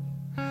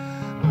a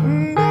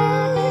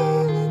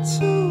merry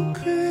little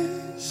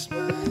Christmas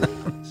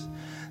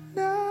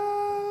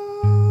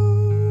now.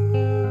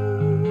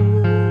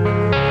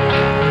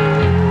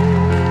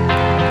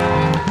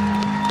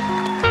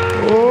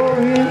 Oh,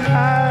 and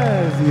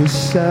have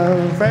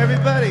yourself,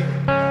 everybody,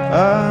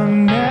 a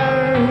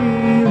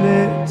merry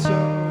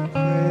little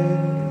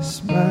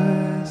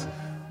Christmas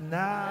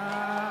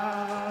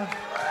now.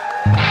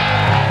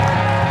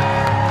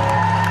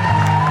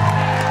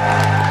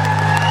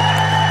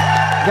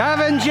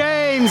 Gavin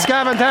James.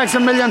 Gavin, thanks a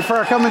million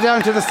for coming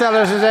down to the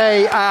Stella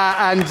today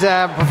and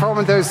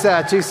performing those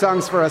 2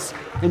 songs for us.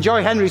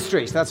 Enjoy Henry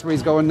Street. That's where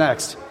he's going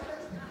next.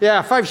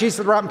 Yeah, 5 sheets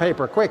of wrapping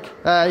paper. Quick.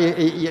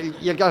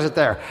 You got it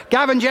there.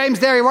 Gavin James,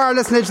 there you are,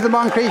 listening to the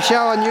Moncrief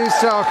Show on News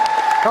Talk.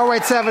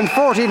 087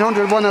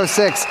 1400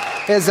 106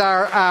 is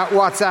our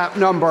WhatsApp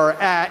number.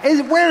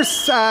 Where's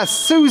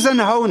Susan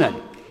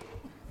Honan?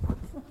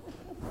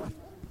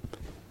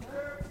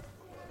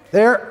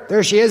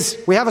 There she is.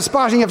 We have a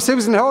spotting of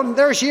Susan Honan.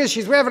 There she is.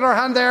 She's waving her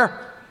hand there.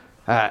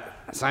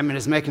 Simon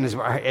is making his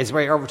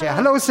way over to you.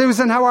 Hello,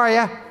 Susan. How are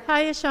you?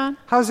 Hiya, Sean.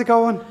 How's it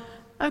going?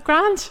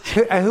 Grand.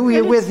 Who are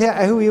you with here?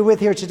 Who are you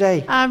with here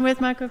today? I'm with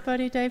my good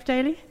buddy Dave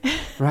Daly.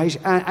 Right.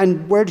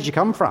 And where did you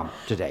come from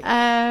today?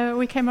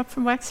 We came up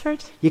from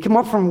Wexford. You came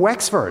up from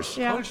Wexford?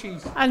 Yeah.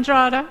 And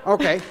Drogheda.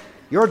 Okay.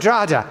 You're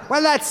Drogheda.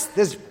 Well,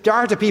 there's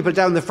Drogheda people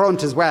down the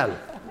front as well.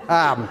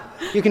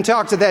 You can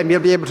talk to them. You'll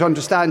be able to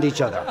understand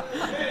each other.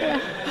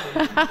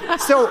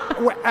 So,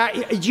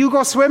 do you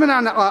go swimming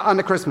on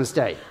a Christmas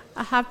day?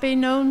 I have been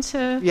known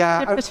to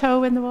dip a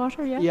toe in the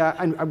water, yeah. Yeah,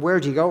 and where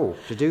do you go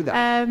to do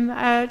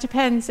that?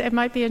 Depends. It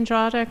might be in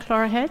Drogheda,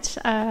 Clorhead,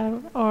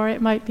 or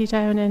it might be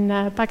down in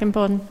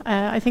Baginbun.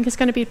 I think it's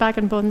going to be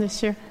Baginbun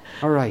this year.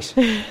 All right.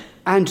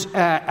 And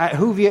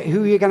who are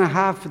you going to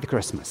have for the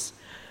Christmas?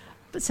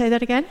 Say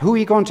that again? Who are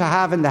you going to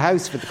have in the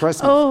house for the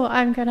Christmas? Oh,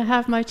 I'm going to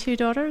have my 2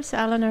 daughters,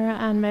 Eleanor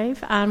and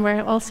Maeve, and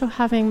we're also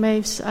having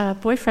Maeve's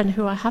boyfriend,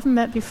 who I haven't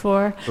met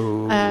before,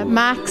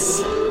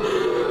 Max.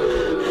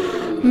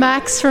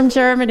 Max from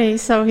Germany,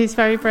 so he's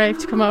very brave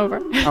to come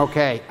over.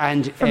 Okay,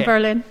 and from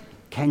Berlin.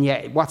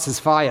 What's his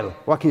file?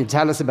 What can you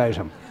tell us about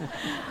him?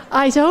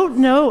 I don't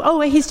know. Oh,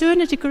 he's doing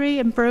a degree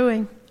in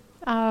brewing.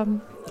 So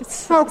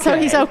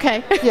he's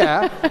okay.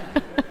 Yeah.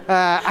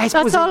 I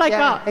suppose that's all I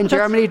got. In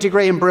Germany,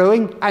 degree in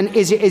brewing. And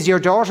is your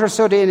daughter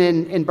studying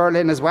in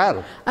Berlin as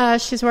well?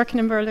 She's working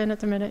in Berlin at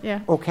the minute,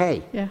 yeah.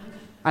 Okay. Yeah.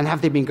 And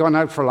have they been going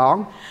out for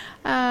long?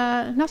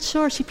 Not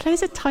sure. She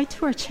plays it tight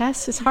to her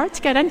chest. It's hard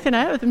to get anything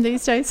out of them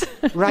these days.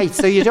 Right,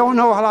 so you don't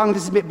know how long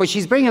this has been, but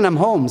she's bringing them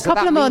home. So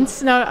couple of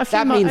months. No, a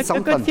few months. A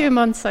good few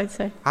months, I'd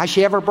say. Has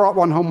she ever brought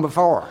one home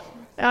before?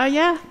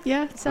 Yeah,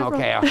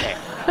 several. Okay.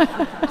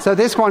 So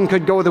this one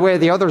could go the way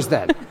of the others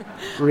then,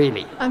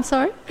 really? I'm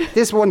sorry?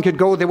 This one could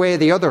go the way of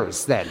the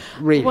others then,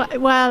 really?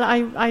 Well,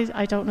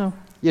 I don't know.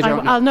 You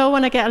don't know? I'll know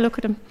when I get a look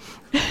at him.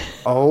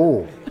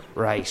 Oh,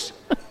 right.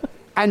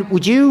 And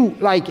would you,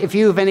 if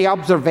you have any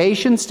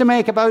observations to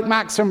make about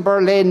Max from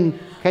Berlin,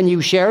 can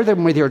you share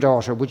them with your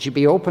daughter? Would you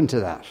be open to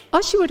that?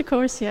 Oh, she would, of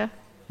course, yeah.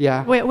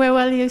 Yeah. We're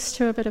well used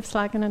to a bit of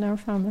slagging in our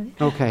family.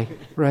 Okay,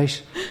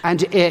 right.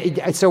 And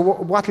so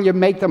what will you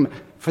make them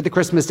for the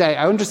Christmas day?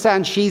 I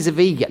understand she's a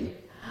vegan.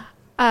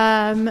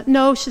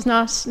 No, she's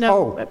not.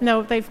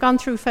 No, they've gone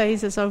through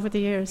phases over the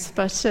years,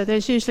 but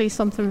there's usually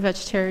something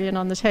vegetarian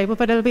on the table.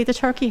 But it'll be the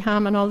turkey,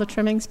 ham, and all the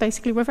trimmings.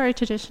 Basically, we're very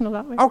traditional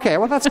that way. Okay,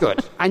 well that's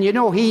good. And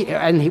will he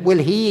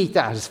eat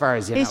that? As far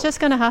as you know, he's just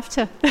going to have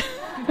to.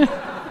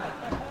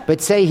 But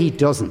say he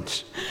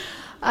doesn't.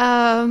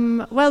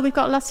 Well, we've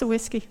got lots of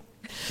whiskey.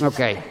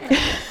 Okay.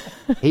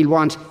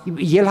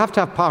 You'll have to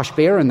have posh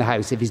beer in the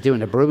house if he's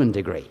doing a brewing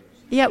degree.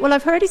 Yeah, well,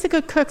 I've heard he's a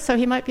good cook, so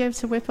he might be able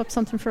to whip up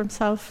something for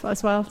himself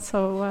as well.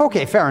 So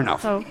okay, fair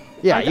enough. So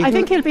yeah, I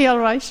think he'll be all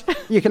right.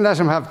 You can let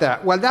him have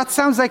that. Well, that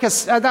sounds like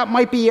that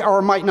might be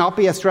or might not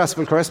be a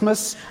stressful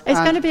Christmas. It's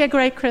going to be a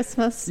great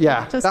Christmas.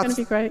 Yeah, it's going to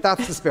be great.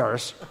 That's the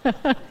spirit.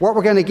 What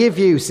we're going to give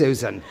you,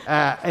 Susan,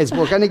 is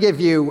we're going to give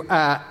you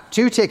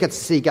 2 tickets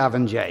to see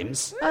Gavin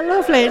James. Oh,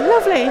 lovely,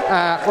 lovely.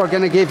 We're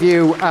going to give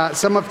you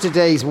some of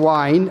today's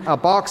wine, a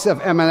box of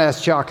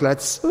M&S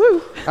chocolates.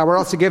 Ooh. We're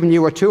also giving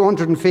you a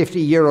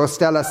 €250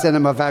 Stella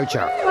Cinema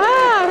voucher.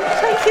 Wow,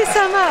 thank you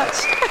so much.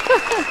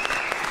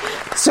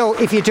 So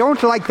if you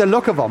don't like the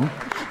look of them,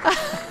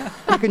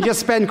 you can just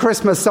spend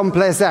Christmas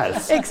someplace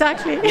else.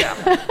 Exactly. Yeah,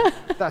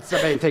 that's the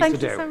main thing Thank to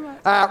do. You so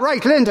much.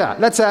 Right, Lynda,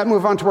 let's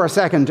move on to our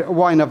second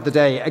wine of the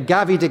day,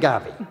 Gavi de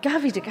Gavi.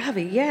 Gavi de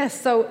Gavi, yes.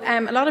 So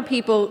a lot of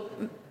people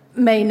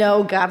may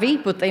know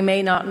Gavi, but they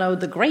may not know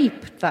the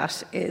grape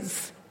that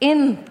is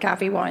in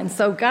Gavi wine.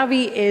 So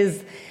Gavi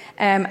is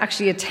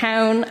actually a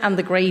town, and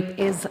the grape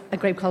is a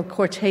grape called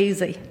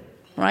Cortese.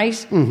 Right?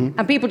 Mm-hmm.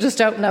 And people just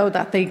don't know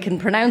that. They can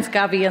pronounce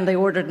Gavi and they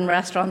order it in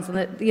restaurants, and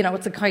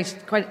it's a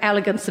quite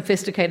elegant,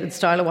 sophisticated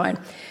style of wine.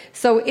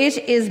 So it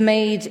is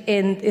made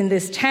in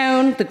this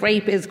town. The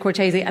grape is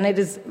Cortese, and it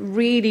is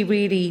really,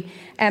 really...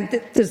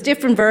 there's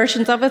different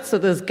versions of it. So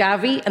there's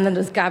Gavi, and then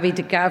there's Gavi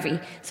de Gavi.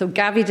 So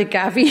Gavi de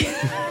Gavi,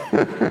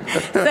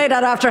 say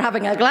that after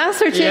having a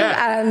glass or two,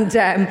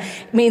 and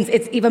means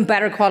it's even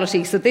better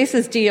quality. So this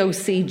is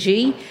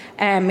DOCG,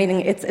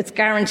 meaning it's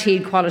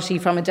guaranteed quality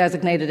from a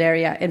designated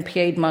area in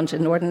Piemonte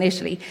in northern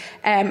Italy.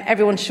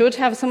 Everyone should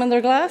have some in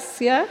their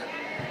glass, yeah?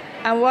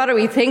 And what are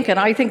we thinking?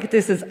 I think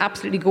this is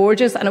absolutely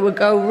gorgeous, and it would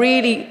go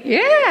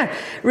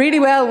really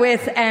well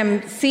with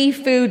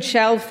seafood,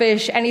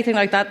 shellfish, anything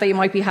like that you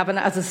might be having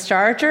as a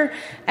starter.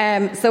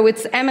 So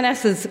it's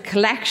M&S's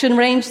collection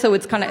range, so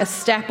it's kind of a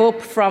step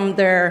up from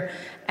their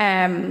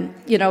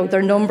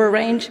number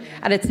range,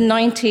 and it's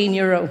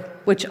 €19,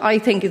 which I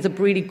think is a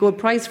really good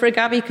price for a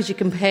Gavi, because you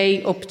can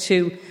pay up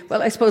to,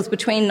 well, I suppose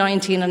between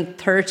 19 and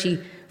 30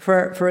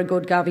 for a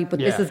good Gavi, but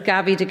this is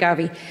Gavi de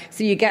Gavi.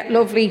 So you get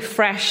lovely,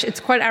 fresh, it's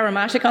quite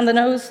aromatic on the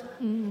nose.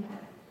 Mm.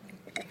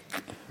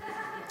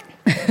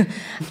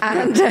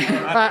 and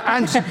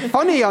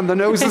funny on the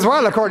nose as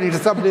well, according to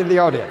somebody in the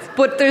audience.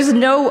 But there's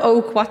no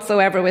oak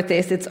whatsoever with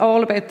this. It's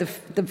all about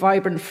the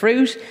vibrant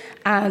fruit,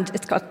 and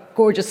it's got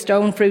gorgeous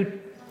stone fruit,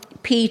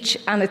 peach,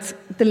 and it's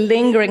the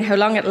lingering, how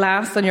long it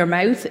lasts on your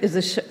mouth is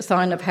a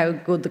sign of how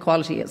good the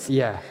quality is.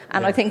 Yeah.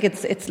 And I think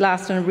it's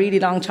lasting a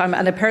really long time,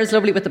 and it pairs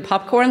lovely with the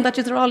popcorn that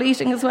you're all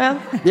eating as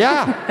well.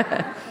 Yeah.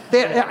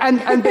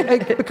 And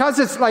because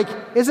it's like,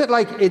 is it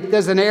like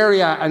there's an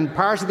area, and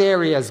part of the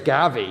area is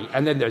Gavi,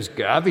 and then there's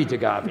Gavi de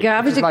Gavi.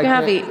 Gavi de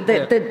Gavi.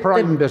 The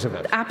prime bit of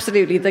it.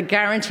 Absolutely. The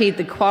guaranteed,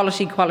 the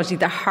quality,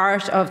 the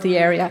heart of the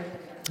area.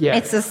 Yeah.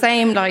 It's the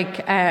same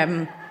like...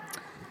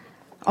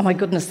 oh my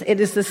goodness, it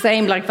is the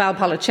same like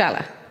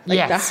Valpolicella.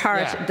 Like the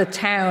heart, the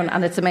town,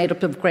 and it's made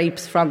up of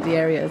grapes from the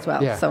area as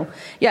well. Yeah. So,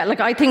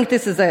 I think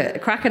this is a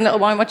cracking little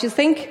wine. What do you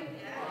think?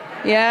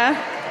 Yeah?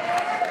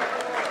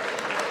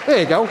 There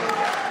you go.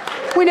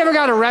 We never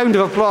got a round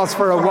of applause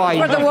for a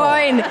wine. For the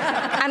wine.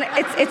 And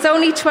it's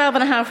only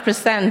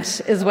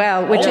 12.5% as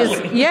well, which is,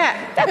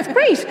 that's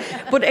great.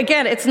 But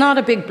again, it's not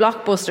a big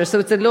blockbuster, so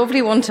it's a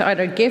lovely one to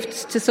either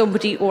gift to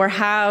somebody or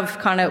have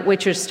kind of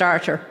with your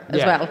starter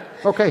as well.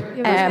 Okay.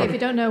 Yeah, if you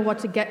don't know what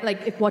to get,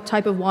 what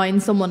type of wine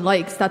someone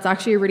likes, that's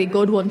actually a really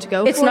good one to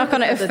go for. It's not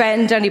going to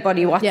offend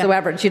anybody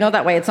whatsoever. Do you know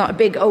that way? It's not a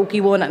big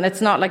oaky one, and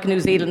it's not like New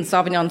Zealand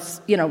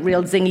Sauvignon's,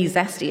 real zingy,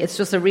 zesty. It's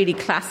just a really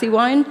classy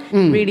wine.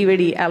 Really,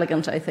 really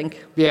elegant, I think.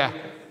 Yeah.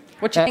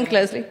 What do you think,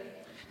 Leslie?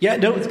 Yeah,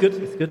 no, it's good.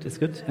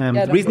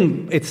 The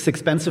reason it's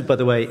expensive, by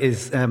the way,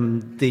 is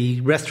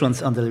the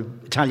restaurants on the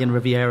Italian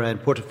Riviera in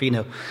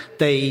Portofino,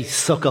 they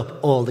suck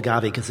up all the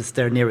Gavi because it's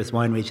their nearest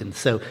wine region.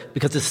 So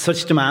because there's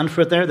such demand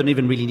for it there, they don't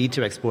even really need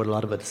to export a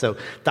lot of it. So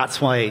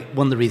that's why,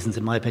 one of the reasons,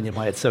 in my opinion,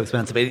 why it's so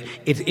expensive.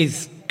 It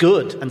is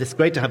good, and it's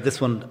great to have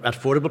this one at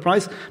affordable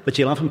price, but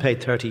you'll often pay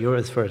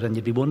 €30 for it, and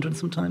you'd be wondering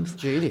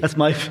sometimes. Really? That's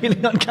my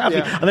feeling on Gavi.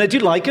 Yeah. I mean, I do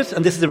like it,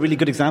 and this is a really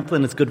good example,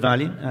 and it's good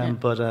value,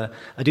 but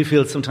I do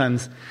feel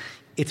sometimes...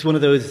 it's one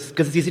of those,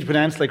 because it's easy to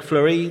pronounce, like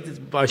flurry,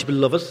 Irish people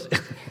love it.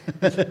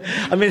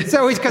 I mean,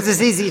 so it's because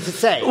it's easy to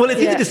say. Well,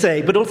 it's easy to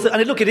say, but also,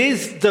 and look, it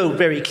is though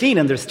very clean,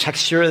 and there's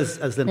texture as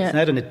Lynda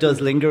said, and it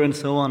does linger and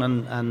so on,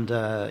 and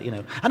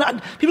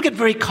people get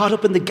very caught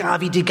up in the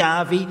Gavi di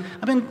Gavi.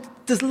 I mean,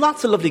 there's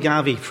lots of lovely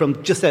Gavi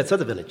from just outside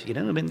the village. You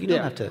know, I mean, you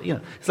don't have to. You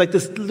know, it's like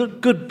this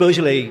good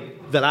Beaujolais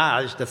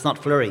village that's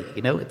not flurry.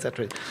 You know,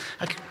 etc.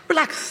 Like,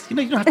 relax. You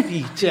know, you don't have to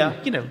be.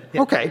 You know.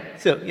 Yeah. Okay.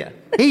 So yeah.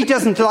 He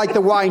doesn't like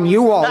the wine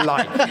you all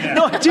like.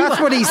 No, I do.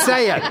 That's what he's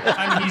saying.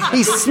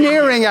 He's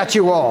sneering at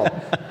you all.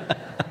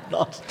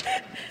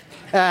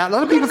 A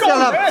lot of people still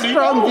have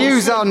strong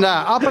views on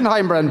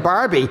Oppenheimer and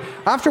Barbie.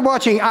 After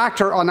watching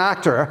Actor on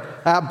Actor,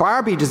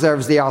 Barbie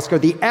deserves the Oscar,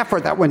 the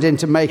effort that went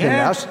into making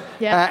that.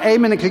 Yeah.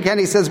 Eamon in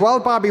Kilkenny says, while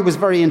Barbie was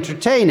very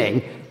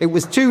entertaining, it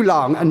was too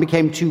long and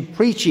became too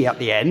preachy at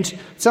the end.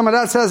 Someone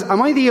else says,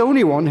 am I the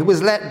only one who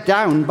was let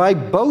down by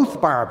both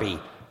Barbie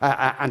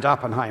and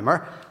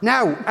Oppenheimer?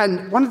 Now,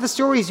 and one of the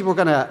stories you were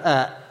going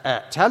to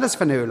tell us,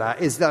 Fionnuala,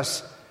 is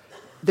that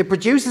the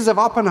producers of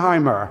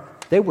Oppenheimer,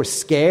 they were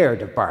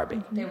scared of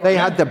Barbie. They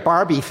had the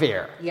Barbie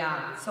fear.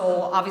 Yeah,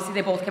 so obviously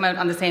they both came out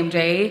on the same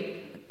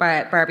day,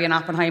 Barbie and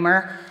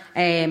Oppenheimer,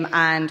 and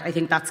I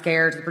think that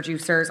scared the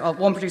producers.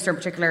 One producer in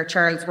particular,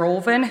 Charles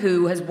Roven,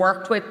 who has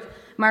worked with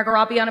Margot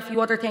Robbie on a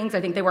few other things. I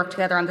think they worked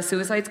together on The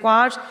Suicide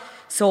Squad.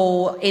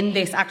 So in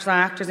this Actors on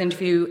Actors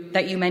interview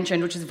that you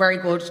mentioned, which is very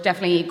good,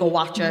 definitely go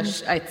watch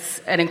it. It's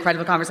an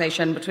incredible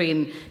conversation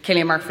between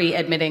Cillian Murphy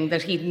admitting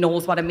that he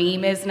knows what a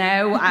meme is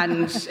now,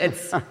 and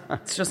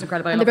it's just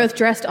incredible. And they're both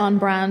dressed on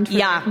brand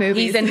for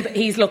movies.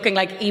 He's looking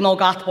like emo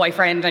goth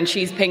boyfriend, and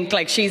she's pink,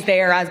 like she's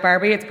there as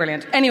Barbie. It's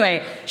brilliant.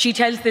 Anyway, she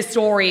tells this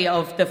story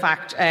of the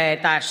fact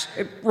that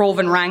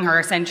Roven rang her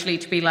essentially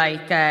to be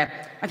like,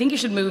 I think you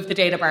should move the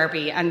date of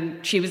Barbie,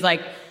 and she was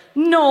like,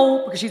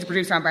 no, because she's a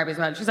producer on Barbie as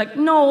well. She's like,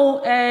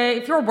 no,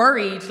 if you're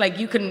worried, like,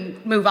 you can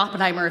move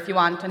Oppenheimer if you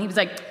want. And he was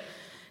like,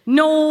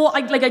 no, I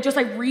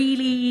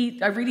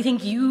really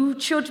think you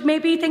should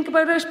maybe think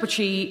about it. But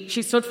she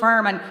stood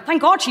firm, and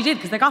thank God she did,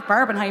 because they got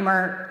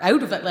Barbenheimer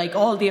out of it. Like,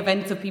 all the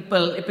events of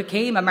people, it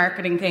became a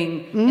marketing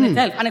thing in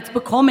itself, and it's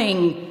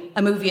becoming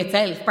a movie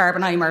itself.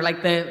 Barbenheimer,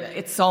 like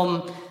it's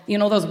some. You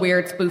know those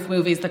weird spoof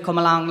movies that come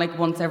along like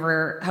once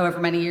every however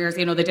many years?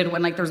 You know, they did it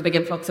when like there was a big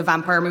influx of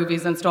vampire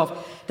movies and stuff.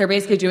 They're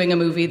basically doing a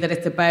movie that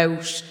it's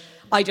about,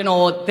 I don't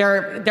know,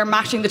 they're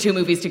mashing the two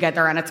movies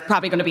together, and it's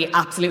probably going to be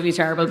absolutely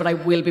terrible, but I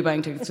will be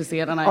buying tickets to see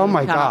it, and I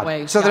cannot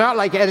wait. So they're not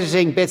like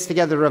editing bits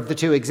together of the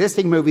two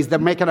existing movies, they're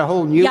making a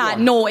whole new one.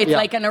 Yeah, no, it's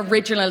like an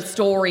original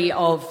story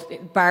of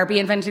Barbie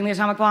inventing the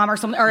atomic bomb or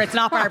something, or it's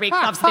not Barbie,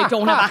 because obviously they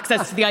don't have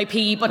access to the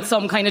IP, but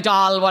some kind of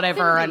doll,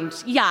 whatever, and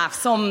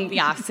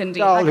Cindy.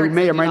 Doll who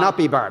may or may not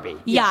be Barbie.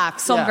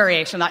 Some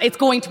variation of that. It's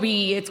going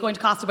to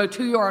cost about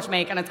 €2 to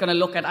make, and it's going to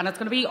look it, and it's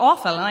going to be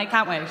awful, and I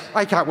can't wait.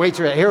 I can't wait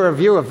to hear a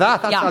review of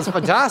that. That sounds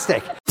fantastic.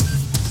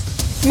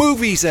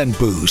 Movies and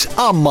Booze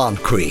on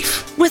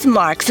Moncrief with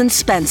Marks and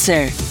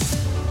Spencer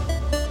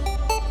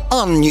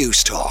on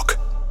News Talk.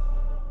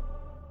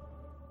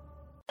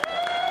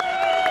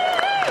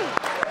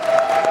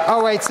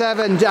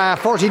 087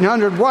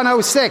 1400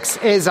 106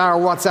 is our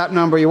WhatsApp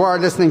number. You are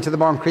listening to the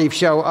Moncrief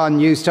Show on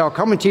News Talk,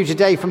 coming to you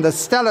today from the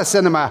Stella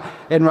Cinema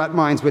in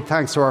Rathmines, with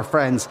thanks to our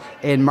friends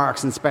in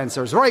Marks and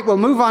Spencer's. Right, we'll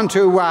move on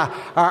to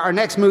our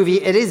next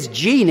movie. It is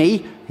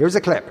Genie. Here's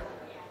a clip.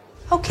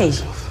 Okay,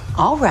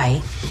 all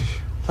right.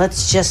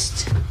 Let's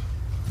just...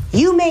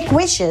 You make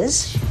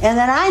wishes, and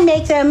then I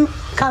make them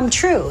come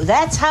true.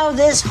 That's how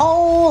this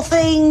whole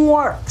thing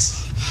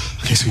works.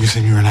 Okay, so you're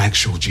saying you're an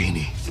actual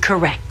genie?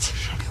 Correct.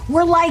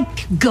 We're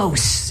like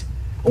ghosts,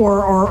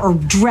 or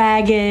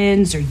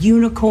dragons, or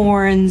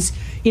unicorns.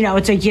 You know,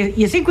 it's like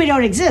you think we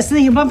don't exist, and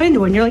then you bump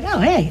into it, and you're like,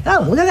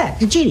 look at that.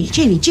 The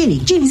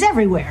Genie's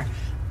everywhere.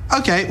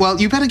 Okay, well,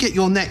 you better get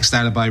your next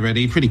alibi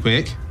ready pretty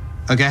quick.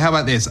 Okay, how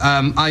about this?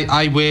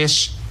 I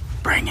wish...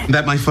 Bring it.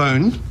 That my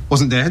phone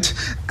wasn't dead.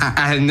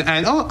 And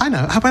oh, I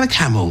know, how about a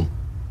camel?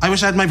 I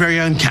wish I had my very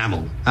own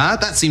camel.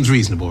 That seems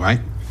reasonable,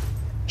 right?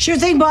 Sure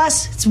thing,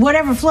 boss. It's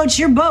whatever floats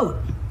your boat.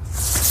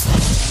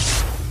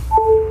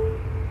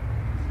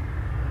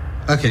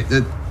 Okay,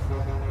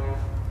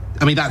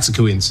 I mean, that's a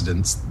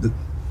coincidence.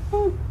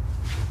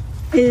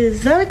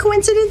 Is that a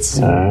coincidence?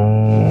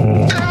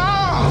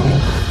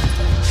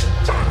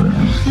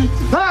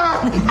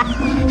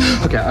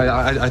 Okay,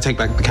 I take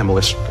back the camel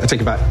wish. I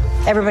take it back.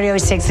 Everybody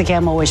always takes the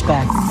camel wish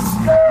back.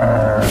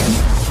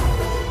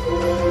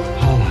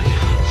 Oh my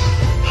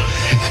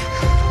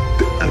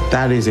God.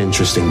 That is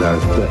interesting, though.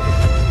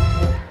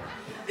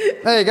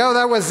 There you go.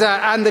 That was,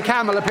 and the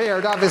camel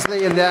appeared,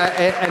 obviously, in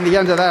the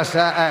end of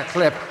that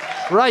clip.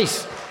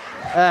 Right.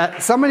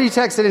 Somebody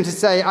texted in to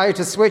say, I had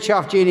to switch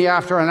off Genie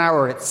after an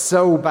hour. It's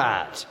so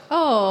bad.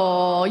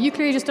 Oh, you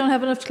clearly just don't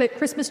have enough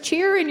Christmas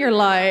cheer in your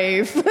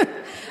life.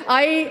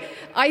 I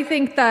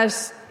think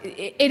that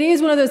it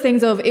is one of those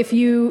things of, if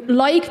you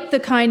like the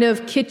kind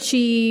of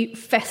kitschy,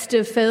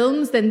 festive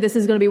films, then this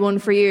is going to be one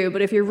for you.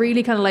 But if you're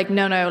really kind of like,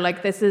 no,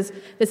 like this is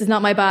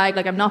not my bag,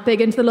 like I'm not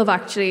big into the Love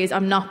Actuallys,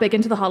 I'm not big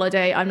into The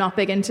Holiday, I'm not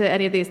big into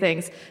any of these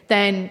things,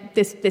 then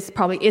this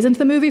probably isn't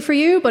the movie for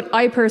you. But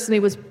I personally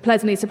was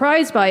pleasantly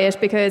surprised by it,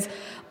 because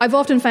I've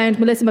often found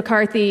Melissa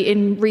McCarthy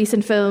in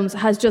recent films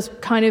has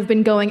just kind of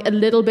been going a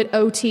little bit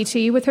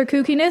OTT with her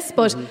kookiness,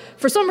 but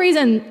for some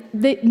reason,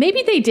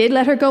 maybe they did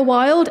let her go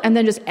wild and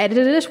then just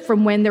edited it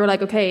from when they were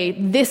like, okay,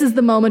 this is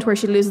the moment where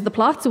she loses the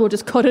plot, so we'll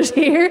just cut it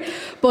here.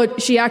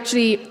 But she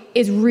actually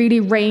is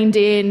really reined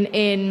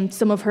in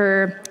some of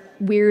her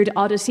weird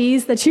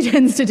oddities that she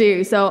tends to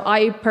do. So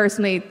I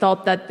personally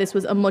thought that this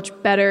was a much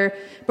better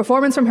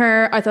performance from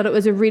her. I thought it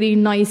was a really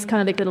nice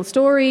kind of like little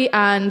story,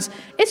 and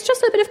it's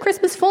just a bit of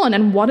Christmas fun,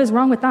 and what is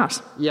wrong with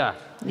that? Yeah.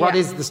 What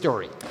is the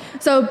story?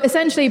 So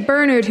essentially,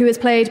 Bernard, who is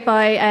played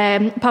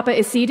by Papa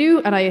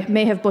Isidou, and I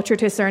may have butchered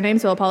his surname,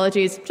 so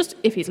apologies, just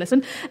if he's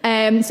listening.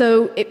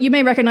 You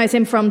may recognise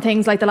him from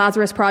things like The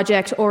Lazarus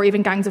Project or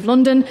even Gangs of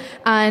London.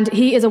 And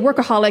he is a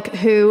workaholic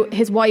who,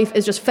 his wife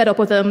is just fed up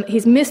with him.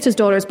 He's missed his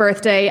daughter's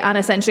birthday, and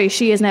essentially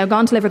she has now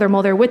gone to live with her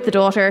mother with the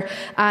daughter.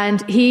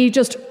 And he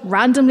just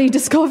randomly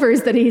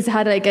discovers that he's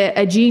had like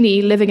a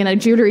genie living in a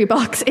jewellery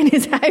box in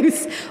his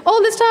house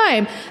all this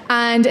time.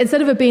 And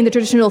instead of it being the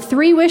traditional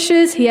 3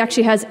 wishes, he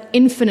actually has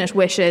infinite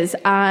wishes,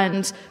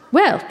 and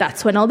well,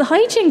 that's when all the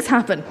hijinks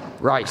happen.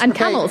 Right. And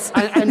camels.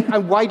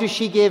 and why does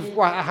she give?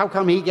 How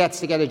come he gets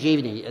to get a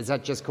genie? Is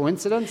that just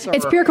coincidence? Or?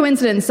 It's pure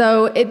coincidence.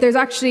 So there's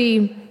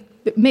actually,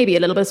 maybe a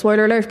little bit of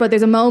spoiler alert, but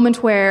there's a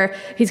moment where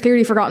he's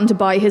clearly forgotten to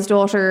buy his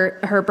daughter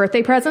her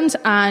birthday present,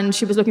 and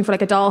she was looking for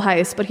like a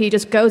dollhouse, but he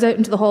just goes out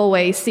into the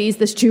hallway, sees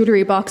this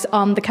jewellery box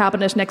on the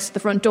cabinet next to the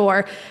front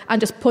door,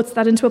 and just puts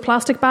that into a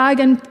plastic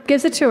bag and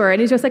gives it to her. And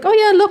he's just like, oh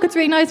yeah, look, it's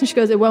really nice. And she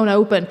goes, it won't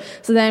open.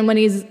 So then when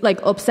he's like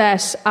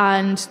upset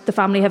and the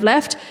family have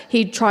left,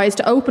 he tries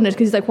to open it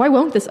because he's like, why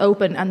won't this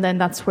open? And then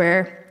that's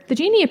where the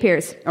genie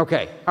appears.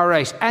 Okay, all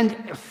right. And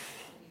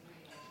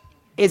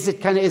is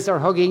there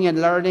hugging and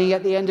learning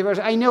at the end of it?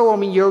 I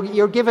know,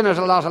 you're giving it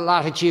a lot of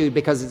latitude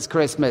because it's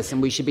Christmas and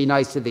we should be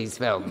nice to these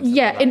films.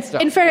 Yeah, in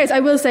fairness,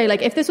 I will say,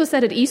 like, if this was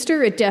set at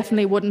Easter, it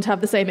definitely wouldn't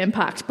have the same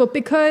impact. But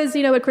because,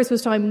 at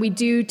Christmas time, we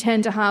do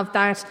tend to have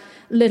that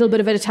little bit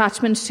of an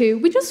attachment to,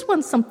 we just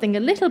want something a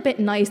little bit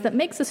nice that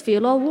makes us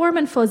feel all warm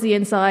and fuzzy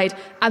inside.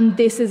 And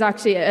this is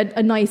actually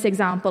a nice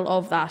example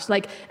of that.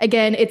 Like,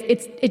 again,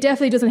 it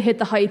definitely doesn't hit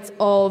the heights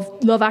of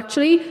Love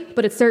Actually,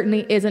 but it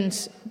certainly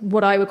isn't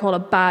what I would call a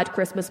bad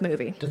Christmas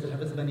movie. Does it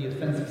have as many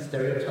offensive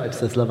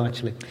stereotypes as Love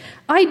Actually?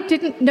 I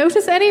didn't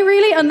notice any,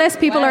 really, unless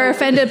people are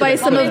offended by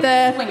some of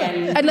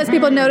unless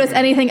people notice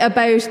anything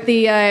about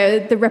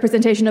the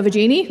representation of a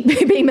genie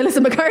being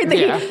Melissa McCarthy.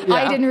 Yeah.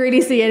 I didn't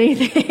really see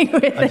anything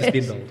with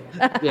it.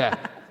 Yeah.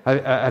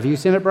 Have you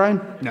seen it,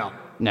 Brian? No.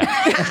 And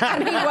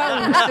he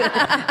won't.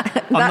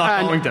 I'm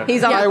not going to.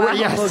 He's on our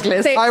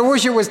list. I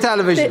wish it was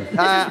television.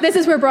 This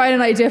is where Brian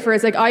and I differ.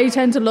 It's like, I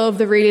tend to love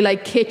the really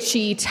like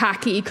kitschy,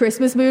 tacky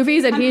Christmas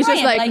movies, and he's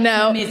just like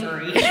no.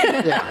 Misery.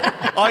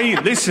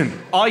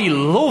 I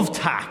love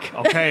tack.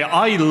 Okay,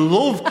 I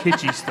love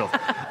kitschy stuff.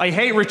 I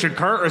hate Richard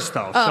Curtis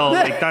though. So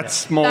like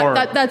that's more.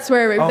 That's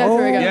where we go.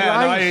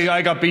 Yeah, right.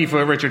 I got beef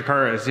with Richard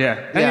Curtis.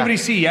 Yeah. Anybody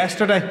see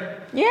Yesterday?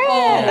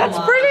 Yeah, that's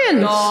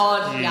brilliant.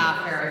 God,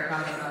 yeah, very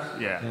proud.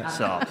 Yeah,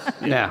 so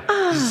yeah.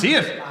 Did you see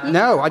it?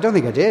 No, I don't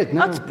think I did.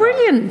 No. That's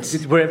brilliant.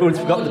 Where everyone's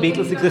forgotten the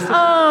Beatles existed.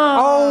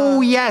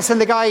 Oh yes,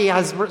 and the guy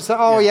has.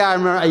 I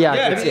remember.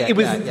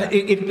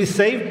 It was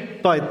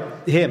saved by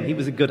him. He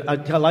was a good. I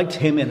liked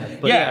him in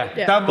it. But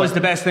that was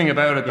the best thing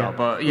about it, though.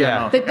 But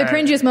the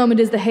cringiest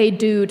moment is the "Hey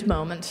dude"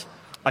 moment.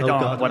 I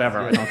don't, whatever,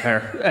 I don't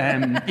care.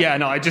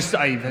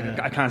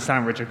 I can't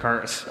stand Richard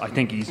Curtis. I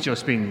think he's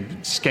just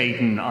been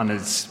skating on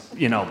his,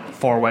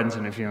 4 weddings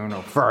and a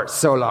funeral. For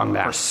so long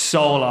now. For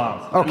so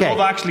long. Okay. Love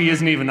Actually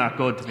isn't even that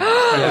good. To be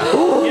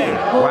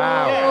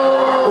Wow.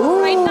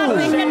 Love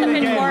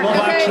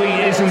Actually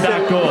isn't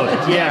that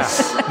good.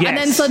 Yes. And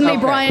then suddenly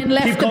Brian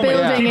left the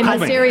building in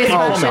mysterious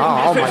fashion.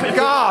 Oh my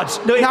God.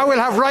 Now we'll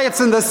have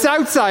riots in the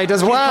south side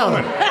as well.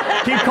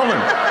 Keep coming.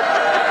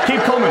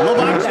 Love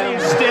Actually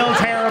is still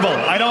terrible.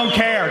 I don't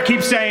care.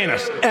 Keep saying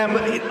it.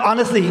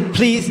 Honestly,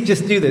 please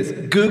just do this.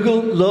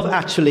 Google Love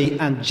Actually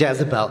and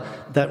Jezebel.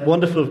 That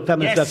wonderful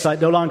feminist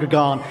website, no longer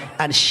gone,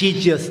 and she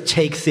just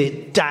takes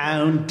it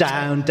down.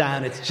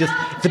 It's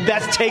the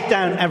best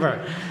takedown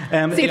ever.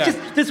 It's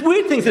just, there's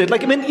weird things in it.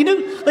 Like,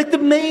 like the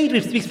maid who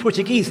speaks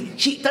Portuguese,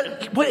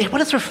 what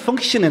is her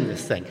function in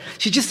this thing?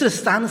 She just sort of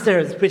stands there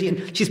as pretty,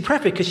 and she's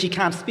perfect because she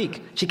can't speak.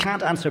 She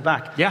can't answer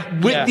back.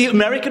 The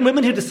American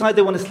women who decide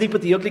they want to sleep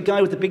with the ugly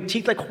guy with the big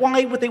teeth, like,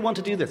 why would they want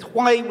to do this?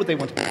 Why would they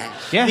want to do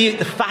this?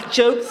 The fat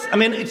jokes,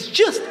 it's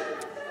just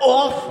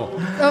awful.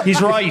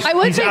 He's right.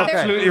 He's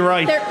absolutely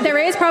right. There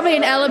is probably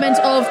an element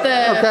of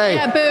the... Okay.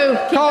 Yeah, boo.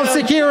 Call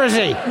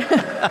security.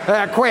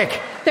 Quick.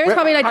 There's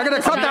probably like... I'm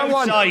going to cut that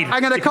one.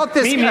 I'm going to cut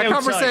this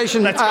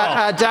conversation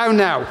down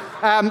now.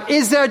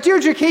 Is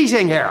Deirdre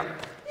Keating here?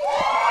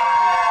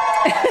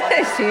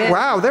 She is.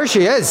 Wow, there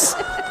she is.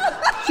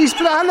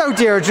 Hello,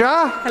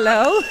 Deirdre.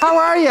 Hello. How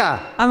are you?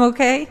 I'm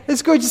okay.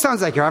 It's good. It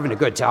sounds like you're having a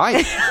good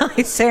time.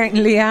 I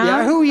certainly am.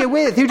 Yeah, who are you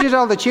with? Who did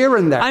all the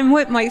cheering there? I'm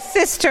with my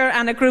sister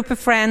and a group of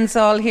friends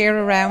all here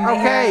around me.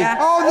 Okay. Yeah.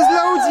 Oh, there's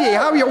loads of you.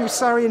 How are you? Oh,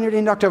 sorry, I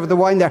nearly knocked over the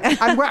wine there.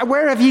 And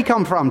where have you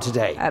come from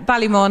today?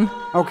 Ballymun.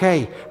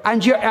 Okay.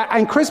 And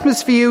and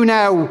Christmas for you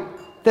now,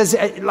 there's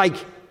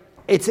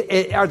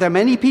are there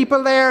many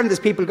people there, and there's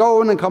people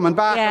going and coming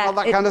back and all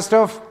that kind of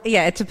stuff?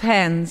 Yeah, it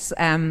depends.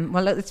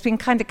 Well, it's been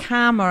kind of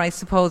calmer, I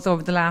suppose,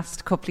 over the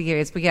last couple of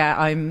years. But yeah,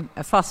 I'm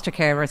a foster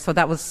carer, so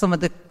that was some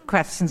of the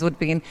questions would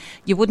be,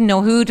 you wouldn't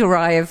know who'd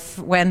arrive,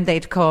 when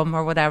they'd come,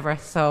 or whatever.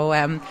 So,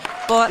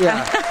 but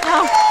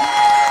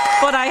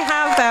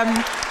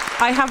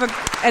I have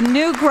a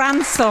new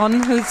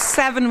grandson who's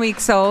 7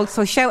 weeks old.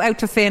 So shout out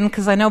to Finn,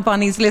 because I know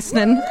Bonnie's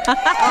listening.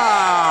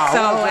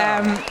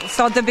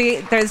 So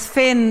there's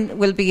Finn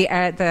will be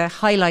the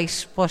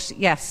highlight, but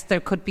yes, there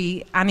could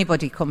be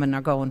anybody coming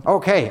or going.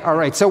 Okay, all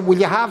right. So will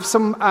you have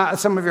some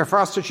of your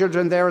foster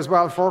children there as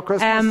well for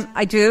Christmas?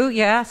 I do,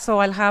 yeah. So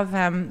I'll have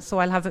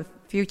a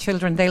few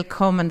children. They'll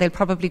come and they'll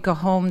probably go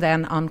home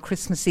then on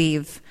Christmas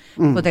Eve.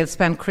 But they'll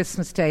spend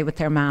Christmas Day with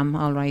their mum.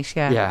 All right,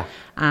 yeah. Yeah.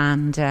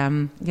 And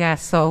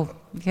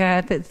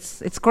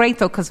it's great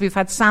though, because we've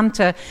had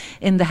Santa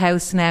in the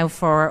house now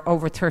for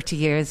over 30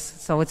 years,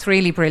 so it's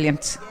really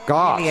brilliant.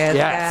 God, really is,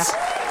 yes.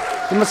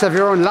 Yeah. You must have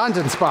your own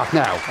landing spot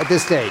now at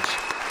this stage.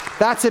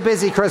 That's a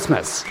busy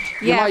Christmas.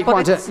 You might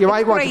want a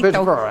bit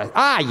of it.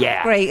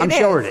 Yeah. Great. I'm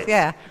sure it is.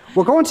 Yeah.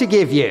 We're going to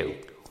give you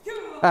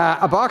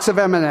a box of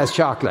M&S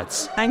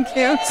chocolates. Thank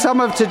you. Some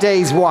of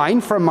today's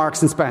wine from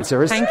Marks and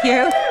Spencer's. Thank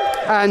you.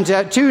 And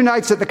 2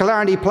 nights at the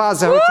Killarney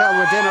Plaza Hotel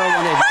with dinner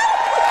and one.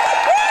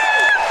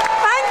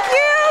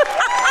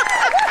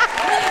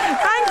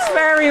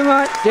 Very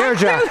much.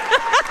 Deirdre,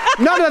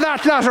 none of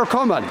that lot are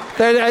coming.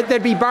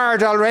 They'd be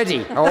barred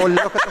already. Oh,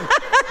 look at them.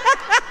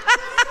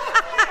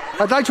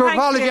 I'd like to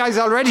apologise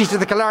already to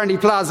the Killarney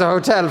Plaza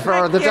Hotel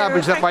for the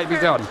damage that might be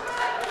done.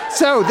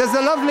 So, there's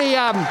a lovely...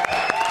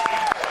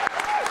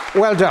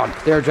 well done,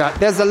 Deirdre.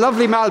 There's a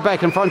lovely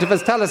Malbec in front of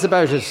us. Tell us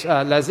about it,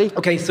 Leslie.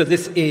 Okay, so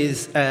this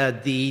is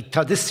the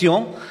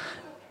Tradition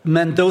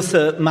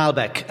Mendoza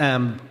Malbec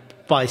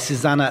by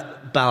Susana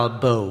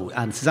Balbo.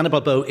 And Susana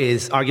Balbo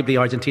is arguably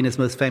Argentina's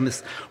most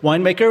famous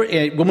winemaker,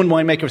 a woman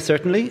winemaker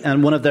certainly,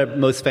 and one of their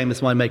most famous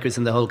winemakers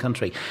in the whole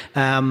country.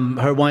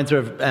 Her wines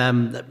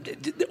are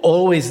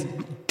always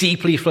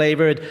deeply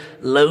flavoured,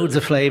 loads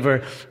of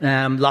flavour,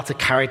 lots of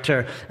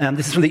character.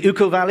 This is from the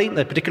Uco Valley,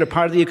 a particular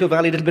part of the Uco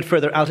Valley, a little bit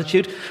further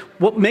altitude.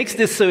 What makes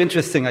this so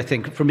interesting, I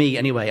think, for me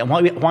anyway, and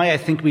why I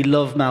think we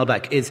love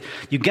Malbec is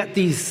you get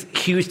these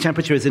huge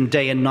temperatures in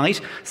day and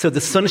night, so the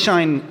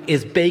sunshine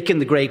is baking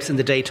the grapes in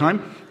the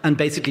daytime and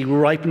basically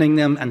ripening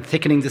them and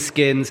thickening the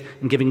skins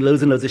and giving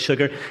loads and loads of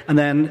sugar. And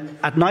then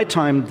at night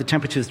time, the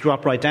temperatures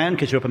drop right down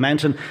because you're up a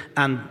mountain,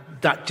 and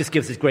that just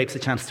gives the grapes a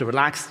chance to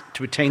relax,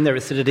 to retain their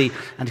acidity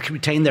and to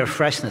retain their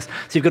freshness.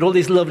 So you've got all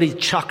these lovely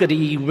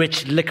chocolatey,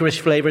 rich, licorice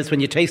flavours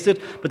when you taste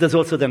it, but there's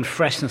also then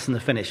freshness in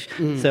the finish.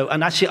 So,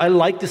 and actually, I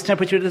like this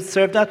temperature to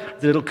serve that.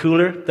 It's a little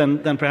cooler than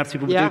perhaps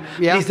people would do.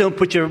 Yeah. Please don't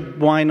put your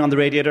wine on the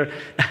radiator.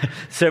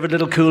 Serve it a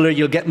little cooler.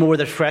 You'll get more of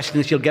the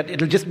freshness.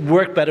 It'll just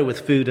work better with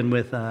food and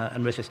with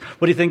and richness.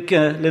 What do you think,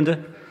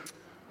 Lynda?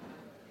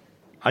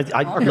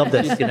 I love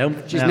this, you know.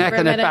 She's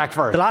necking it back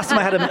for it. The last time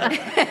I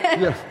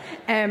had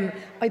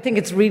I think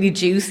it's really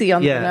juicy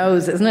on the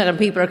nose, isn't it? And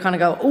people are kind of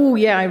go, oh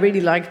yeah, I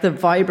really like the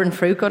vibrant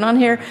fruit going on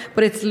here.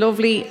 But it's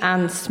lovely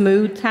and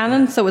smooth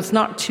tannin, so it's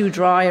not too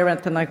dry or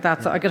anything like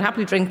that. So I could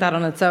happily drink that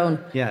on its own.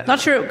 Yeah. Not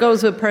sure it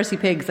goes with Percy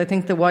Pigs. I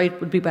think the white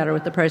would be better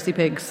with the Percy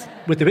Pigs.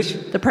 With the which?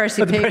 The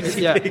Percy Pigs.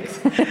 The Percy Pigs.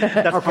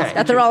 That's okay.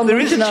 That they're all there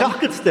is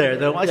chocolates there,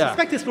 though. I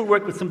suspect this will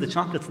work with some of the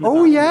chocolates. In the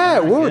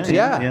it would,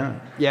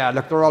 yeah.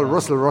 Look, they're all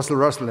rustle.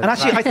 And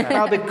actually, I think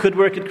Malbec could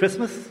work at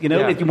Christmas. You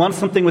know, if you want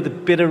something with a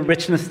bit of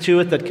richness to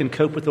it that can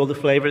cope with all the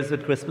flavours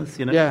at Christmas,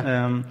 you know.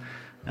 Yeah.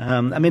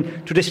 I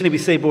mean, traditionally we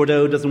say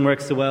Bordeaux doesn't work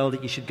so well,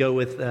 that you should go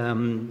with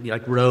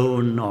like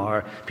Rhone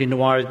or Pinot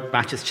Noir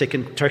matches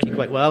turkey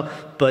quite well.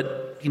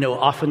 But, you know,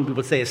 often we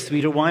will say a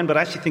sweeter wine, but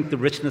I actually think the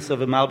richness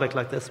of a Malbec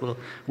like this will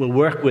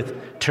work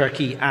with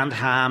turkey and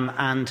ham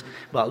and,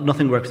 well,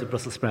 nothing works with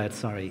Brussels sprouts,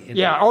 sorry.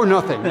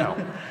 Nothing, no.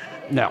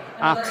 No,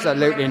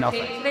 absolutely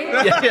nothing.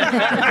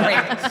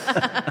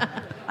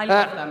 I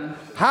love them.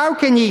 How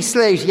can ye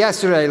slate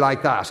yesterday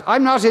like that?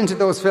 I'm not into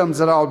those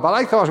films at all, but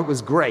I thought it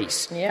was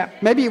great. Yeah.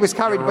 Maybe it was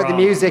carried by the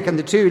music and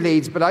the 2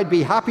 leads, but I'd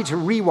be happy to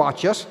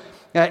rewatch it.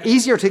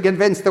 Easier to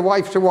convince the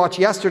wife to watch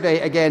yesterday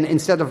again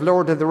instead of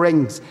Lord of the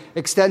Rings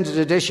extended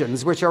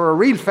editions, which are a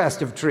real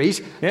festive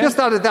treat. Yeah. Just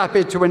added that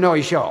bit to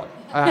annoy Sean.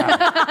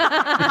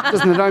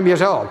 Doesn't annoy me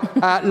at all.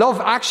 Love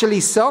Actually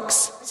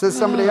sucks, says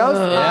somebody else.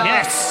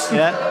 Yes.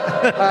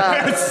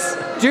 Yes.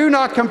 Do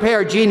not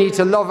compare Genie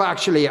to Love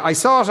Actually. I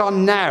saw it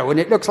on Now, and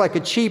it looks like a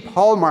cheap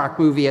Hallmark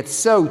movie. It's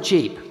so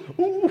cheap.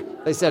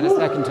 They said a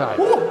second time.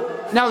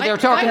 Now they're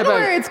talking about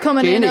where it's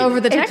coming Genie. in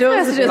over the text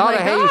messages. A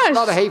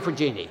lot of hate for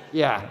Genie.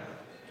 Yeah.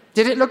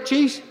 Did it look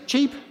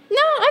cheap? No,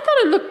 I thought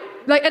it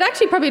looked like it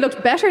actually probably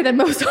looked better than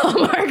most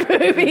Hallmark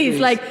movies.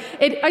 Like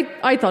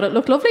I thought it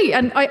looked lovely,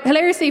 and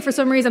hilariously for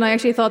some reason I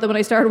actually thought that when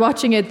I started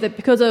watching it that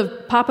because of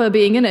Papa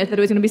being in it that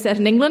it was going to be set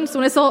in England. So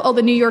when I saw all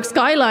the New York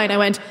skyline, I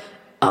went,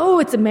 "Oh,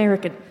 it's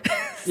American."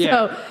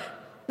 So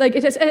like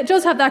it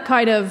does have that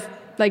kind of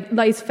like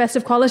nice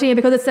festive quality, and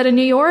because it's set in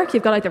New York,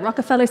 you've got like the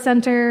Rockefeller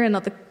Center and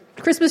all the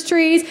Christmas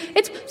trees.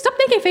 Stop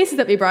making faces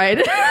at me, Brian.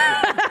 It's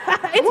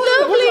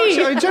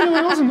lovely. I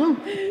genuinely wasn't. No.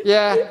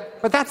 Yeah,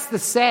 but that's the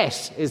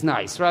set is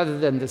nice rather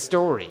than the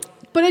story.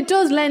 But it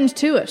does lend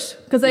to it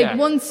because, like,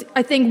 once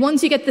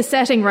you get the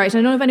setting right, and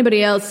I don't know if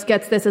anybody else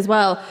gets this as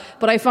well,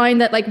 but I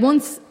find that like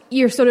once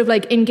you're sort of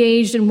like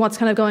engaged in what's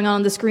kind of going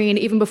on the screen,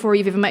 even before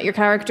you've even met your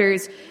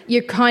characters,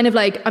 you're kind of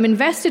like, I'm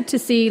invested to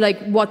see like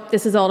what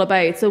this is all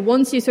about. So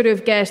once you sort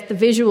of get the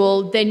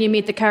visual, then you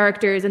meet the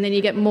characters, and then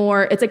you get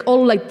more. It's like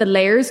all like the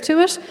layers to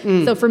it.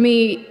 So for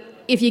me,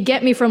 if you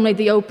get me from like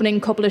the opening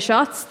couple of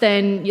shots,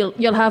 then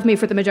you'll have me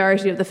for the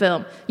majority of the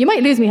film. You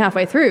might lose me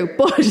halfway through,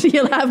 but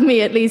you'll have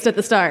me at least at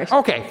the start.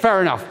 Okay,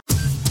 fair enough.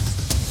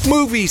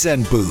 Movies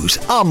and Booze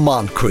on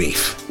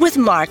Moncrief with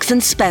Marks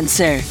and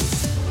Spencer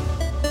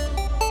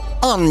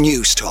on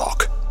News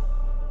Talk.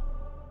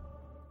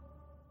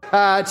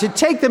 To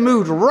take the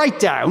mood right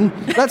down,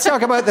 let's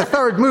talk about the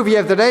third movie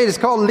of the day. It's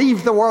called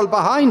Leave the World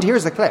Behind.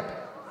 Here's the clip.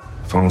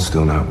 Phone's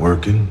still not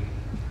working.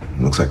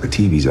 Looks like the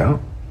TV's out.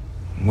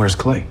 Where's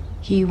Clay?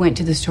 He went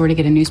to the store to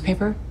get a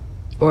newspaper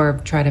or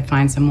try to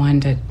find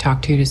someone to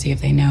talk to see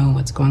if they know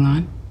what's going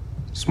on.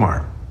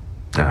 Smart.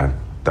 I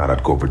thought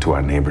I'd go over to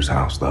our neighbor's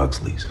house, the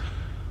Huxleys.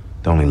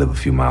 They only live a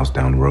few miles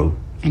down the road.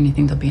 And you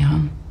think they'll be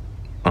home?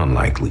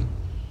 Unlikely.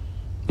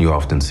 You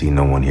often see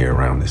no one here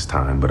around this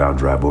time, but I'll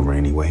drive over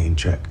anyway and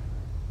check.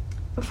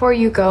 Before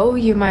you go,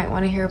 you might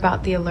want to hear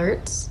about the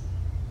alerts.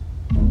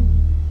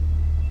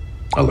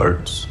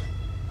 Alerts?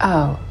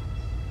 Oh,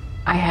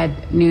 I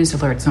had news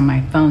alerts on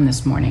my phone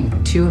this morning.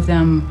 2 of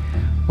them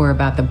were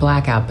about the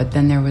blackout, but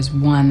then there was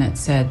one that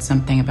said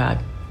something about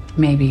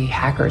maybe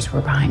hackers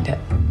were behind it.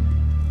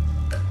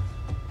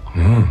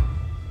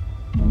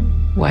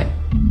 What?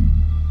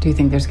 Do you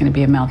think there's going to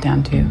be a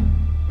meltdown too?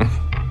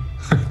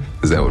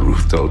 Is that what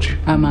Ruth told you?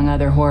 Among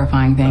other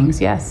horrifying things,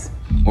 yes.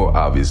 Well,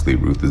 obviously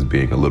Ruth is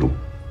being a little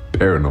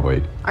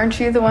paranoid. Aren't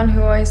you the one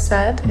who always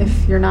said,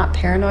 if you're not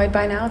paranoid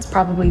by now, it's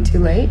probably too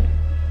late?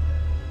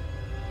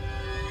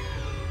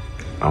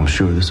 I'm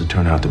sure this will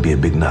turn out to be a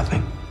big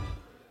nothing.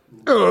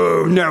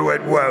 Oh, no,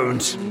 it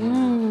won't.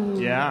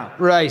 Yeah.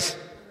 Right.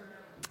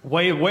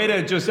 Way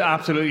to just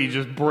absolutely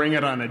just bring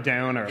it on a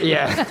downer.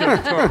 Yeah. Just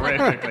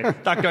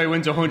horrifically. That guy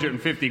wins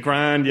 150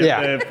 grand. You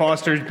have the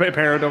Foster's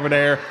parrot over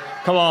there.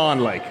 Come on,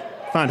 like,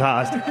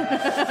 fantastic.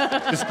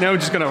 just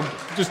gonna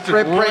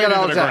bring it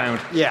all to the ground.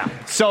 Yeah.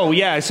 So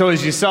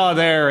as you saw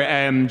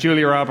there,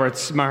 Julia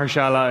Roberts,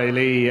 Mahershala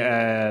Ali,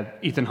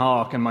 Ethan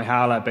Hawke, and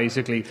Myha'la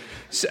basically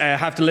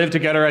have to live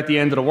together at the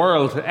end of the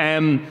world.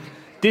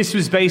 This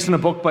was based on a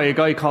book by a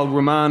guy called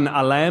Rumaan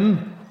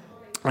Alem.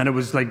 And it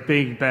was like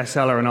big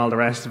bestseller and all the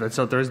rest of it.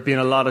 So there's been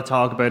a lot of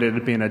talk about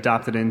it being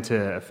adapted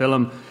into a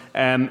film.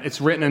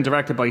 It's written and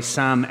directed by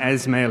Sam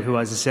Esmail, who,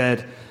 as I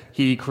said,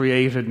 he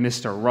created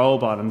Mr.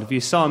 Robot. And if you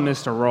saw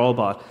Mr.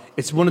 Robot,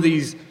 it's one of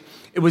these...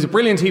 It was a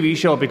brilliant TV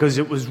show because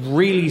it was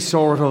really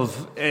sort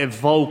of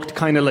evoked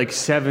kind of like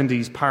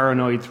 70s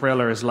paranoid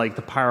thrillers like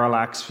The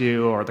Parallax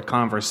View or The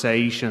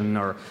Conversation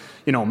or,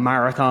 you know,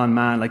 Marathon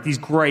Man. Like these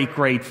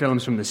great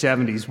films from the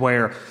 70s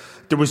where...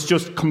 there was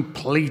just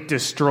complete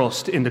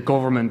distrust in the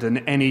government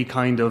and any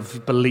kind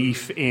of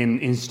belief in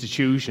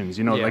institutions,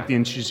 you know, like the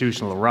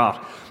institutional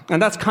rot.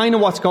 And that's kind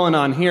of what's going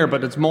on here,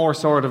 but it's more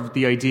sort of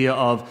the idea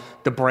of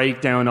the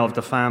breakdown of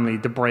the family,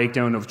 the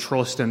breakdown of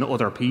trust in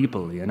other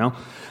people, you know.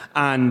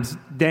 And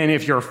then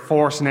if you're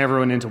forcing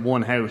everyone into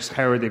one house,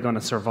 how are they going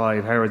to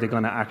survive? How are they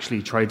going to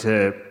actually try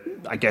to,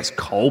 I guess,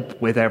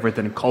 cope with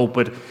everything, cope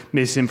with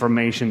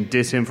misinformation,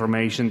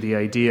 disinformation, the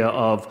idea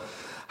of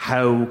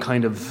how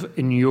kind of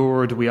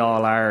inured we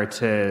all are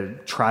to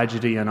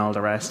tragedy and all the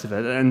rest of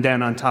it. And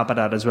then on top of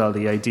that as well,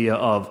 the idea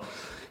of,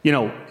 you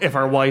know, if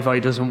our Wi-Fi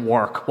doesn't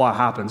work, what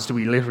happens? Do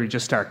we literally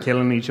just start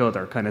killing each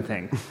other kind of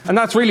thing? And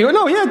that's really,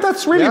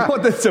 that's really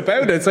what it's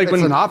about. It's like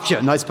it's an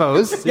option, I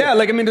suppose. Yeah,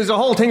 like, I mean, there's a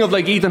whole thing of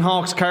like Ethan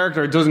Hawke's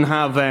character doesn't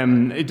have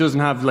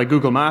like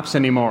Google Maps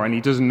anymore, and he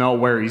doesn't know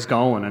where he's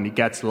going, and he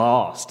gets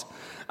lost.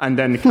 And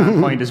then he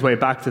can't find his way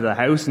back to the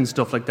house and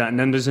stuff like that. And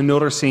then there's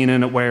another scene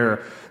in it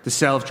where the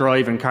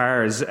self-driving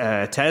cars,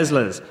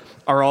 Teslas,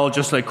 are all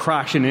just like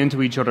crashing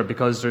into each other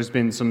because there's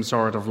been some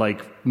sort of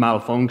like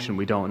malfunction,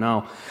 we don't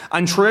know.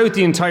 And throughout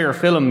the entire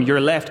film, you're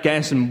left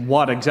guessing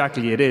what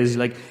exactly it is.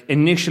 Like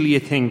initially you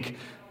think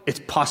it's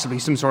possibly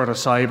some sort of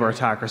cyber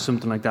attack or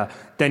something like that.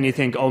 Then you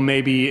think, oh,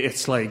 maybe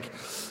it's like,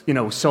 you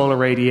know, solar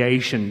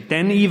radiation.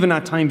 Then even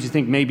at times you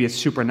think maybe it's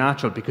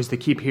supernatural because they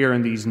keep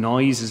hearing these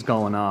noises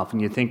going off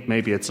and you think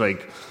maybe it's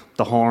like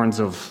the horns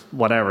of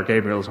whatever,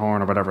 Gabriel's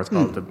horn or whatever it's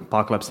called, the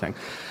apocalypse thing.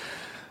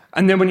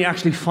 And then when you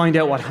actually find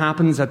out what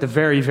happens at the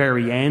very,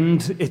 very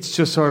end, it's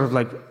just sort of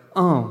like,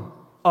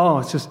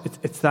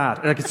 it's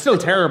that. Like, it's still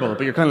terrible,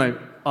 but you're kind of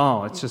like,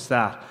 it's just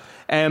that.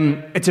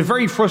 It's a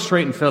very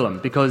frustrating film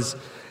because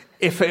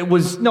if it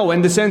was,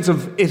 in the sense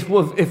of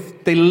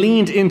if they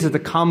leaned into the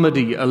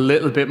comedy a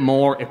little bit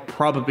more, it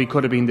probably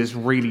could have been this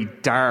really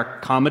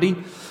dark comedy.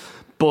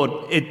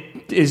 But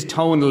it is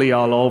tonally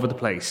all over the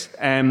place.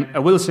 I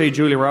will say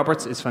Julia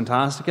Roberts is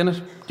fantastic in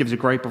it, gives a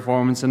great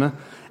performance in it.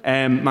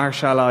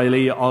 Mahershala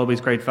Ali,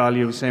 always great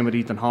value, same with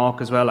Ethan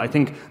Hawke as well. I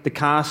think the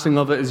casting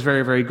of it is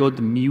very, very good.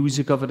 The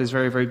music of it is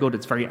very, very good.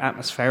 It's very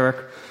atmospheric,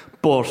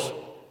 but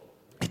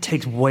it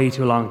takes way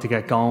too long to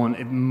get going.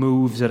 It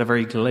moves at a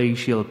very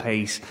glacial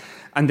pace.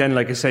 And then,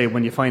 like I say,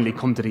 when you finally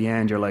come to the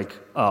end, you're like,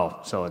 oh,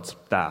 so it's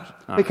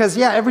that. Because,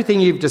 everything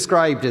you've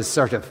described is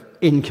sort of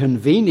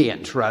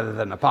inconvenient rather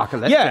than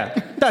apocalyptic. Yeah,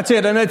 that's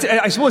it. And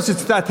I suppose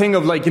it's that thing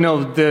of like,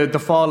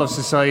 the fall of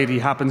society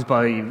happens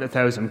by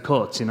 1,000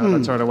 cuts,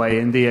 that sort of way.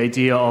 And the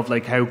idea of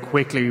like how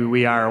quickly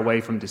we are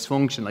away from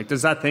dysfunction. Like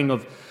there's that thing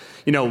of,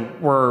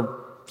 we're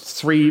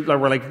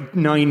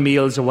 9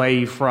 meals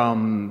away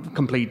from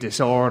complete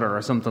disorder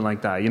or something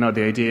like that.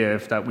 The idea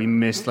that we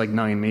missed like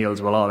 9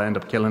 meals, we'll all end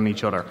up killing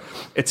each other.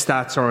 It's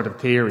that sort of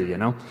theory,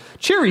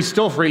 Cheery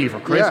stuff really for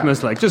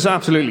Christmas, like just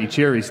absolutely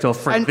cheery stuff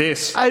for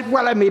this.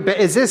 But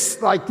is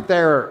this like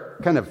their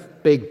kind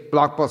of big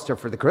blockbuster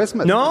for the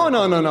Christmas? No.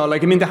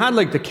 Like, they had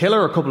like The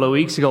Killer a couple of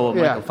weeks ago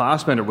with Michael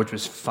Fassbender, which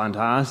was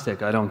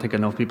fantastic. I don't think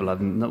enough people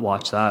have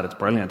watched that. It's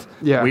brilliant.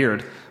 Yeah.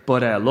 Weird,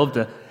 but I loved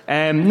it.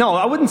 No,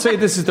 I wouldn't say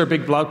this is their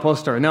big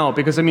blockbuster, no,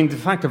 because, the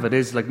fact of it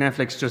is, like,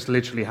 Netflix just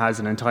literally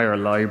has an entire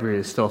library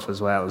of stuff as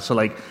well. So,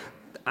 like,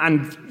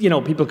 and,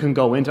 people can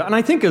go into it. And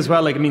I think as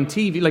well, like,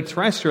 TV, like,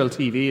 terrestrial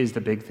TV is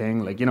the big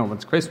thing. Like, when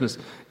it's Christmas,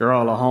 you're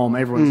all at home,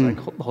 everyone's,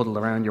 like, huddled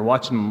around. You're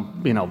watching,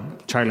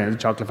 Charlie and the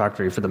Chocolate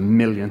Factory for the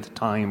millionth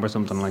time or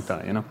something like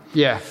that,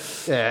 Yeah.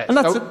 And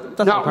that's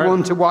not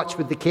one to watch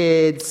with the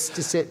kids,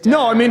 to sit down.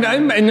 No, not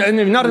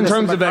in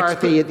terms of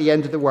McCarthy at the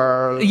end of the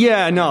world.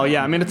 Yeah, no,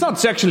 yeah. It's not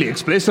sexually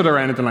explicit or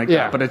anything like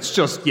that, but it's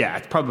just,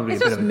 it's probably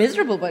it's a bit of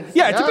miserable, but it's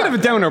a bit of a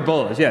downer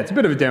buzz. Yeah, it's a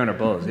bit of a downer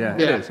buzz. Yeah,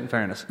 it is, in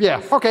fairness.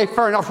 Yeah, okay,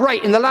 fair enough.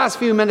 Right, in the last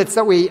few minutes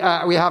that we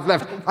have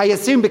left, I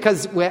assume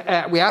because we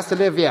asked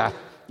Olivia,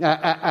 we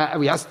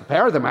asked the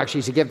pair of them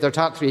actually to give their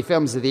top 3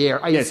 films of the year.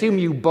 I assume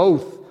you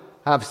both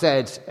have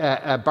said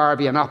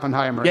Barbie and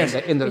Oppenheimer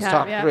in those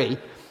top 3.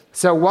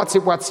 So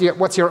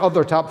what's your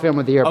other top film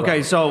of the year?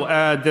 Okay, so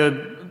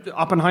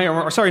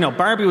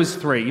Barbie was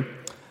 3,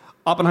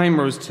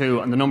 Oppenheimer was 2,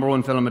 and the number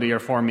 1 film of the year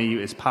for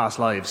me is Past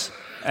Lives.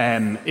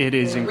 It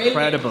is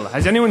incredible.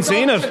 Has anyone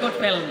seen it? No.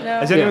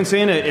 Has anyone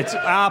seen it? It's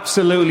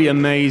absolutely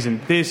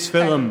amazing. This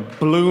film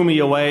blew me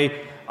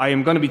away. I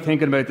am going to be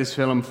thinking about this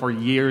film for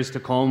years to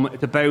come.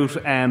 It's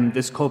about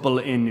this couple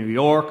in New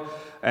York.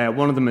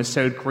 One of them is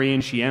South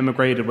Korean. She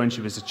emigrated when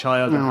she was a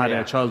child and had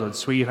a childhood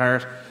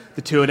sweetheart.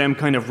 The two of them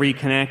kind of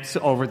reconnect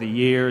over the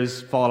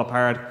years, fall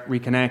apart,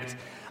 reconnect.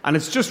 And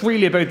it's just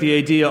really about the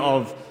idea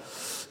of,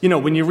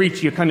 when you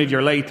reach your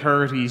late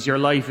 30s, your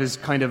life is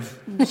kind of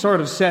sort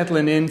of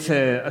settling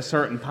into a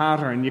certain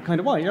pattern. You kind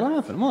of, what? You're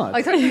laughing, what?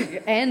 I thought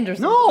you'd end or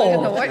something. No. I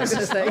don't know what you're going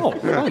to say. No,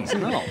 Christ,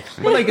 no.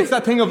 But like, it's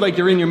that thing of like,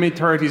 you're in your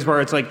mid-30s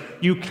where it's like,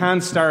 you can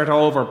start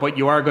over, but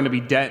you are going to be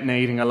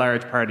detonating a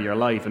large part of your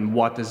life. And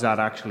what does that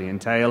actually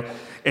entail?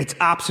 It's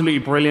absolutely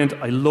brilliant.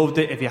 I loved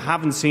it. If you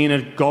haven't seen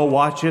it, go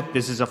watch it.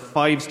 This is a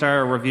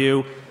 5-star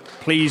review.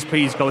 Please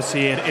go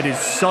see it. It is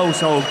so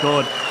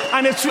good.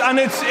 And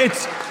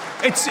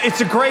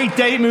it's a great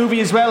date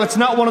movie as well. It's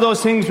not one of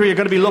those things where you're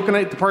going to be looking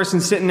at the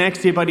person sitting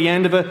next to you by the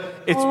end of it.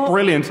 It's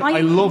brilliant.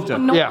 I loved it.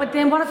 No, but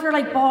then what if you're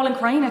like bawling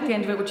crying at the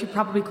end of it, which you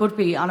probably could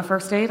be on a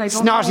first date? I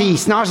don't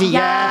Snotty,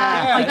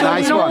 yeah. I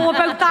don't know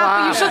about that,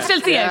 but you should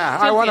still see it.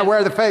 I want to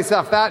wear the face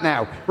off that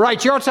now.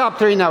 Right, your top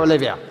 3 now,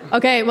 Olivia.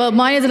 Okay, well,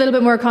 mine is a little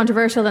bit more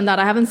controversial than that.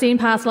 I haven't seen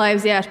Past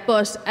Lives yet,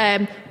 but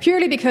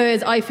purely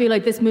because I feel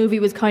like this movie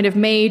was kind of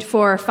made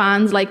for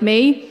fans like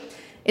me.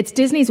 It's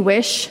Disney's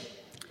Wish.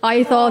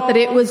 I thought that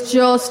it was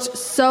just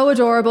so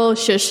adorable.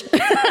 Shush.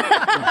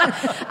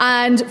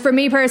 And for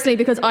me personally,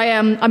 because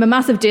I'm a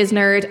massive Disney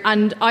nerd,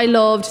 and I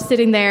loved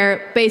sitting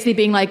there basically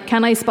being like,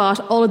 can I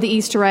spot all of the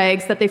Easter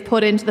eggs that they've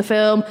put into the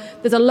film?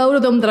 There's a load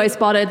of them that I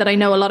spotted that I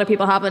know a lot of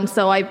people haven't,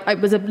 so I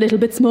was a little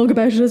bit smug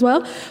about it as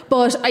well.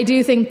 But I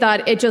do think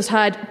that it just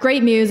had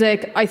great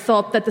music. I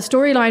thought that the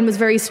storyline was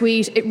very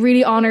sweet. It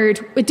really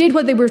it did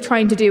what they were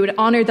trying to do. It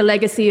honoured the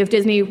legacy of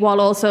Disney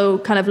while also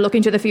kind of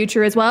looking to the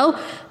future as well.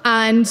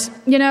 And,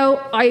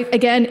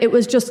 it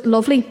was just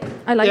lovely.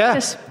 I liked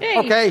it.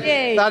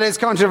 Okay, that is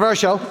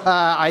controversial.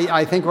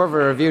 I think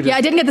whoever reviewed it. Yeah,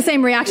 I didn't get the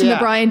same reaction that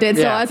Brian did,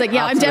 so I was like,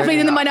 I'm definitely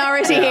in the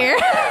minority here.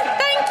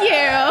 Thank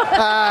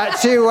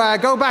you. To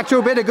go back to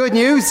a bit of good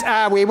news,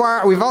 we've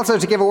also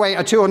to give away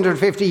a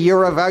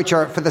 €250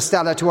 voucher for the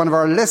Stella to one of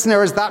our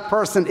listeners. That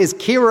person is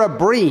Ciara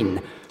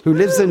Breen, who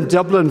lives in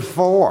Dublin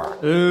 4.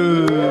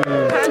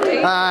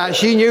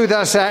 She knew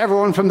that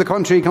everyone from the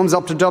country comes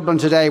up to Dublin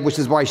today, which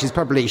is why she's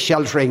probably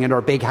sheltering in her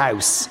big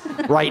house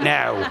right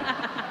now,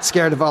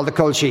 scared of all the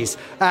culchies.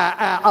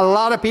 A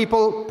lot of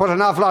people put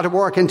an awful lot of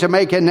work into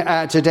making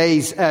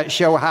today's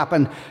show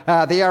happen.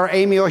 They are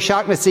Amy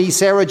O'Shaughnessy,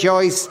 Sarah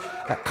Joyce,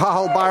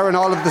 Cathal Byron,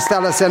 all of the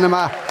Stella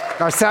Cinema.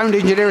 Our sound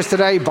engineers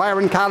today,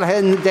 Byron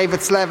Callahan,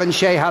 David Slevin,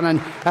 Shay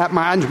Hannon,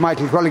 and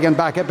Michael Quilligan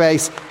back at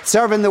bass.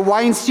 Serving the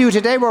wine stew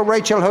today were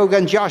Rachel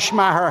Hogan, Josh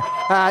Maher,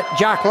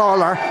 Jack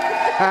Lawler.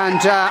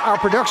 And our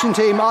production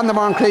team on the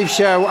Moncrief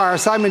Show are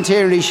Simon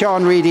Tierney,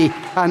 Sean Reedy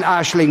and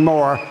Aisling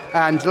Moore.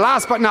 And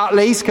last but not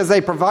least, because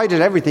they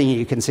provided everything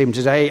you consume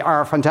today,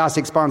 our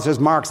fantastic sponsors,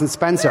 Marks and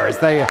Spencer's.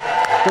 They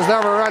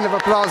deserve a round of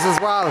applause as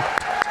well.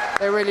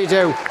 They really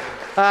do.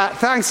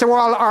 Thanks to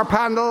all our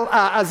panel.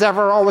 As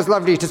ever, always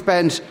lovely to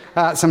spend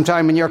some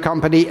time in your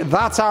company.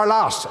 That's our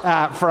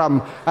lot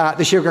from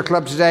the Sugar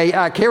Club today.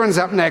 Kieran's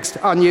up next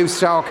on News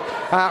Talk.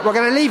 We're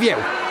going to leave you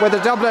with the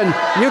Dublin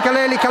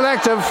Ukulele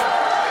Collective.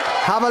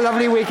 Have a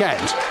lovely weekend.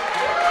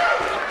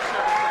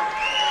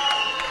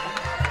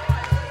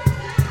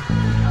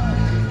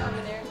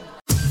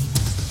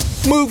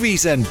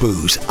 Movies and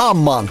Booze on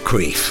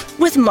Moncrief.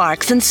 With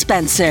Marks and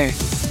Spencer.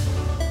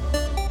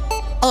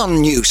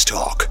 On News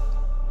Talk.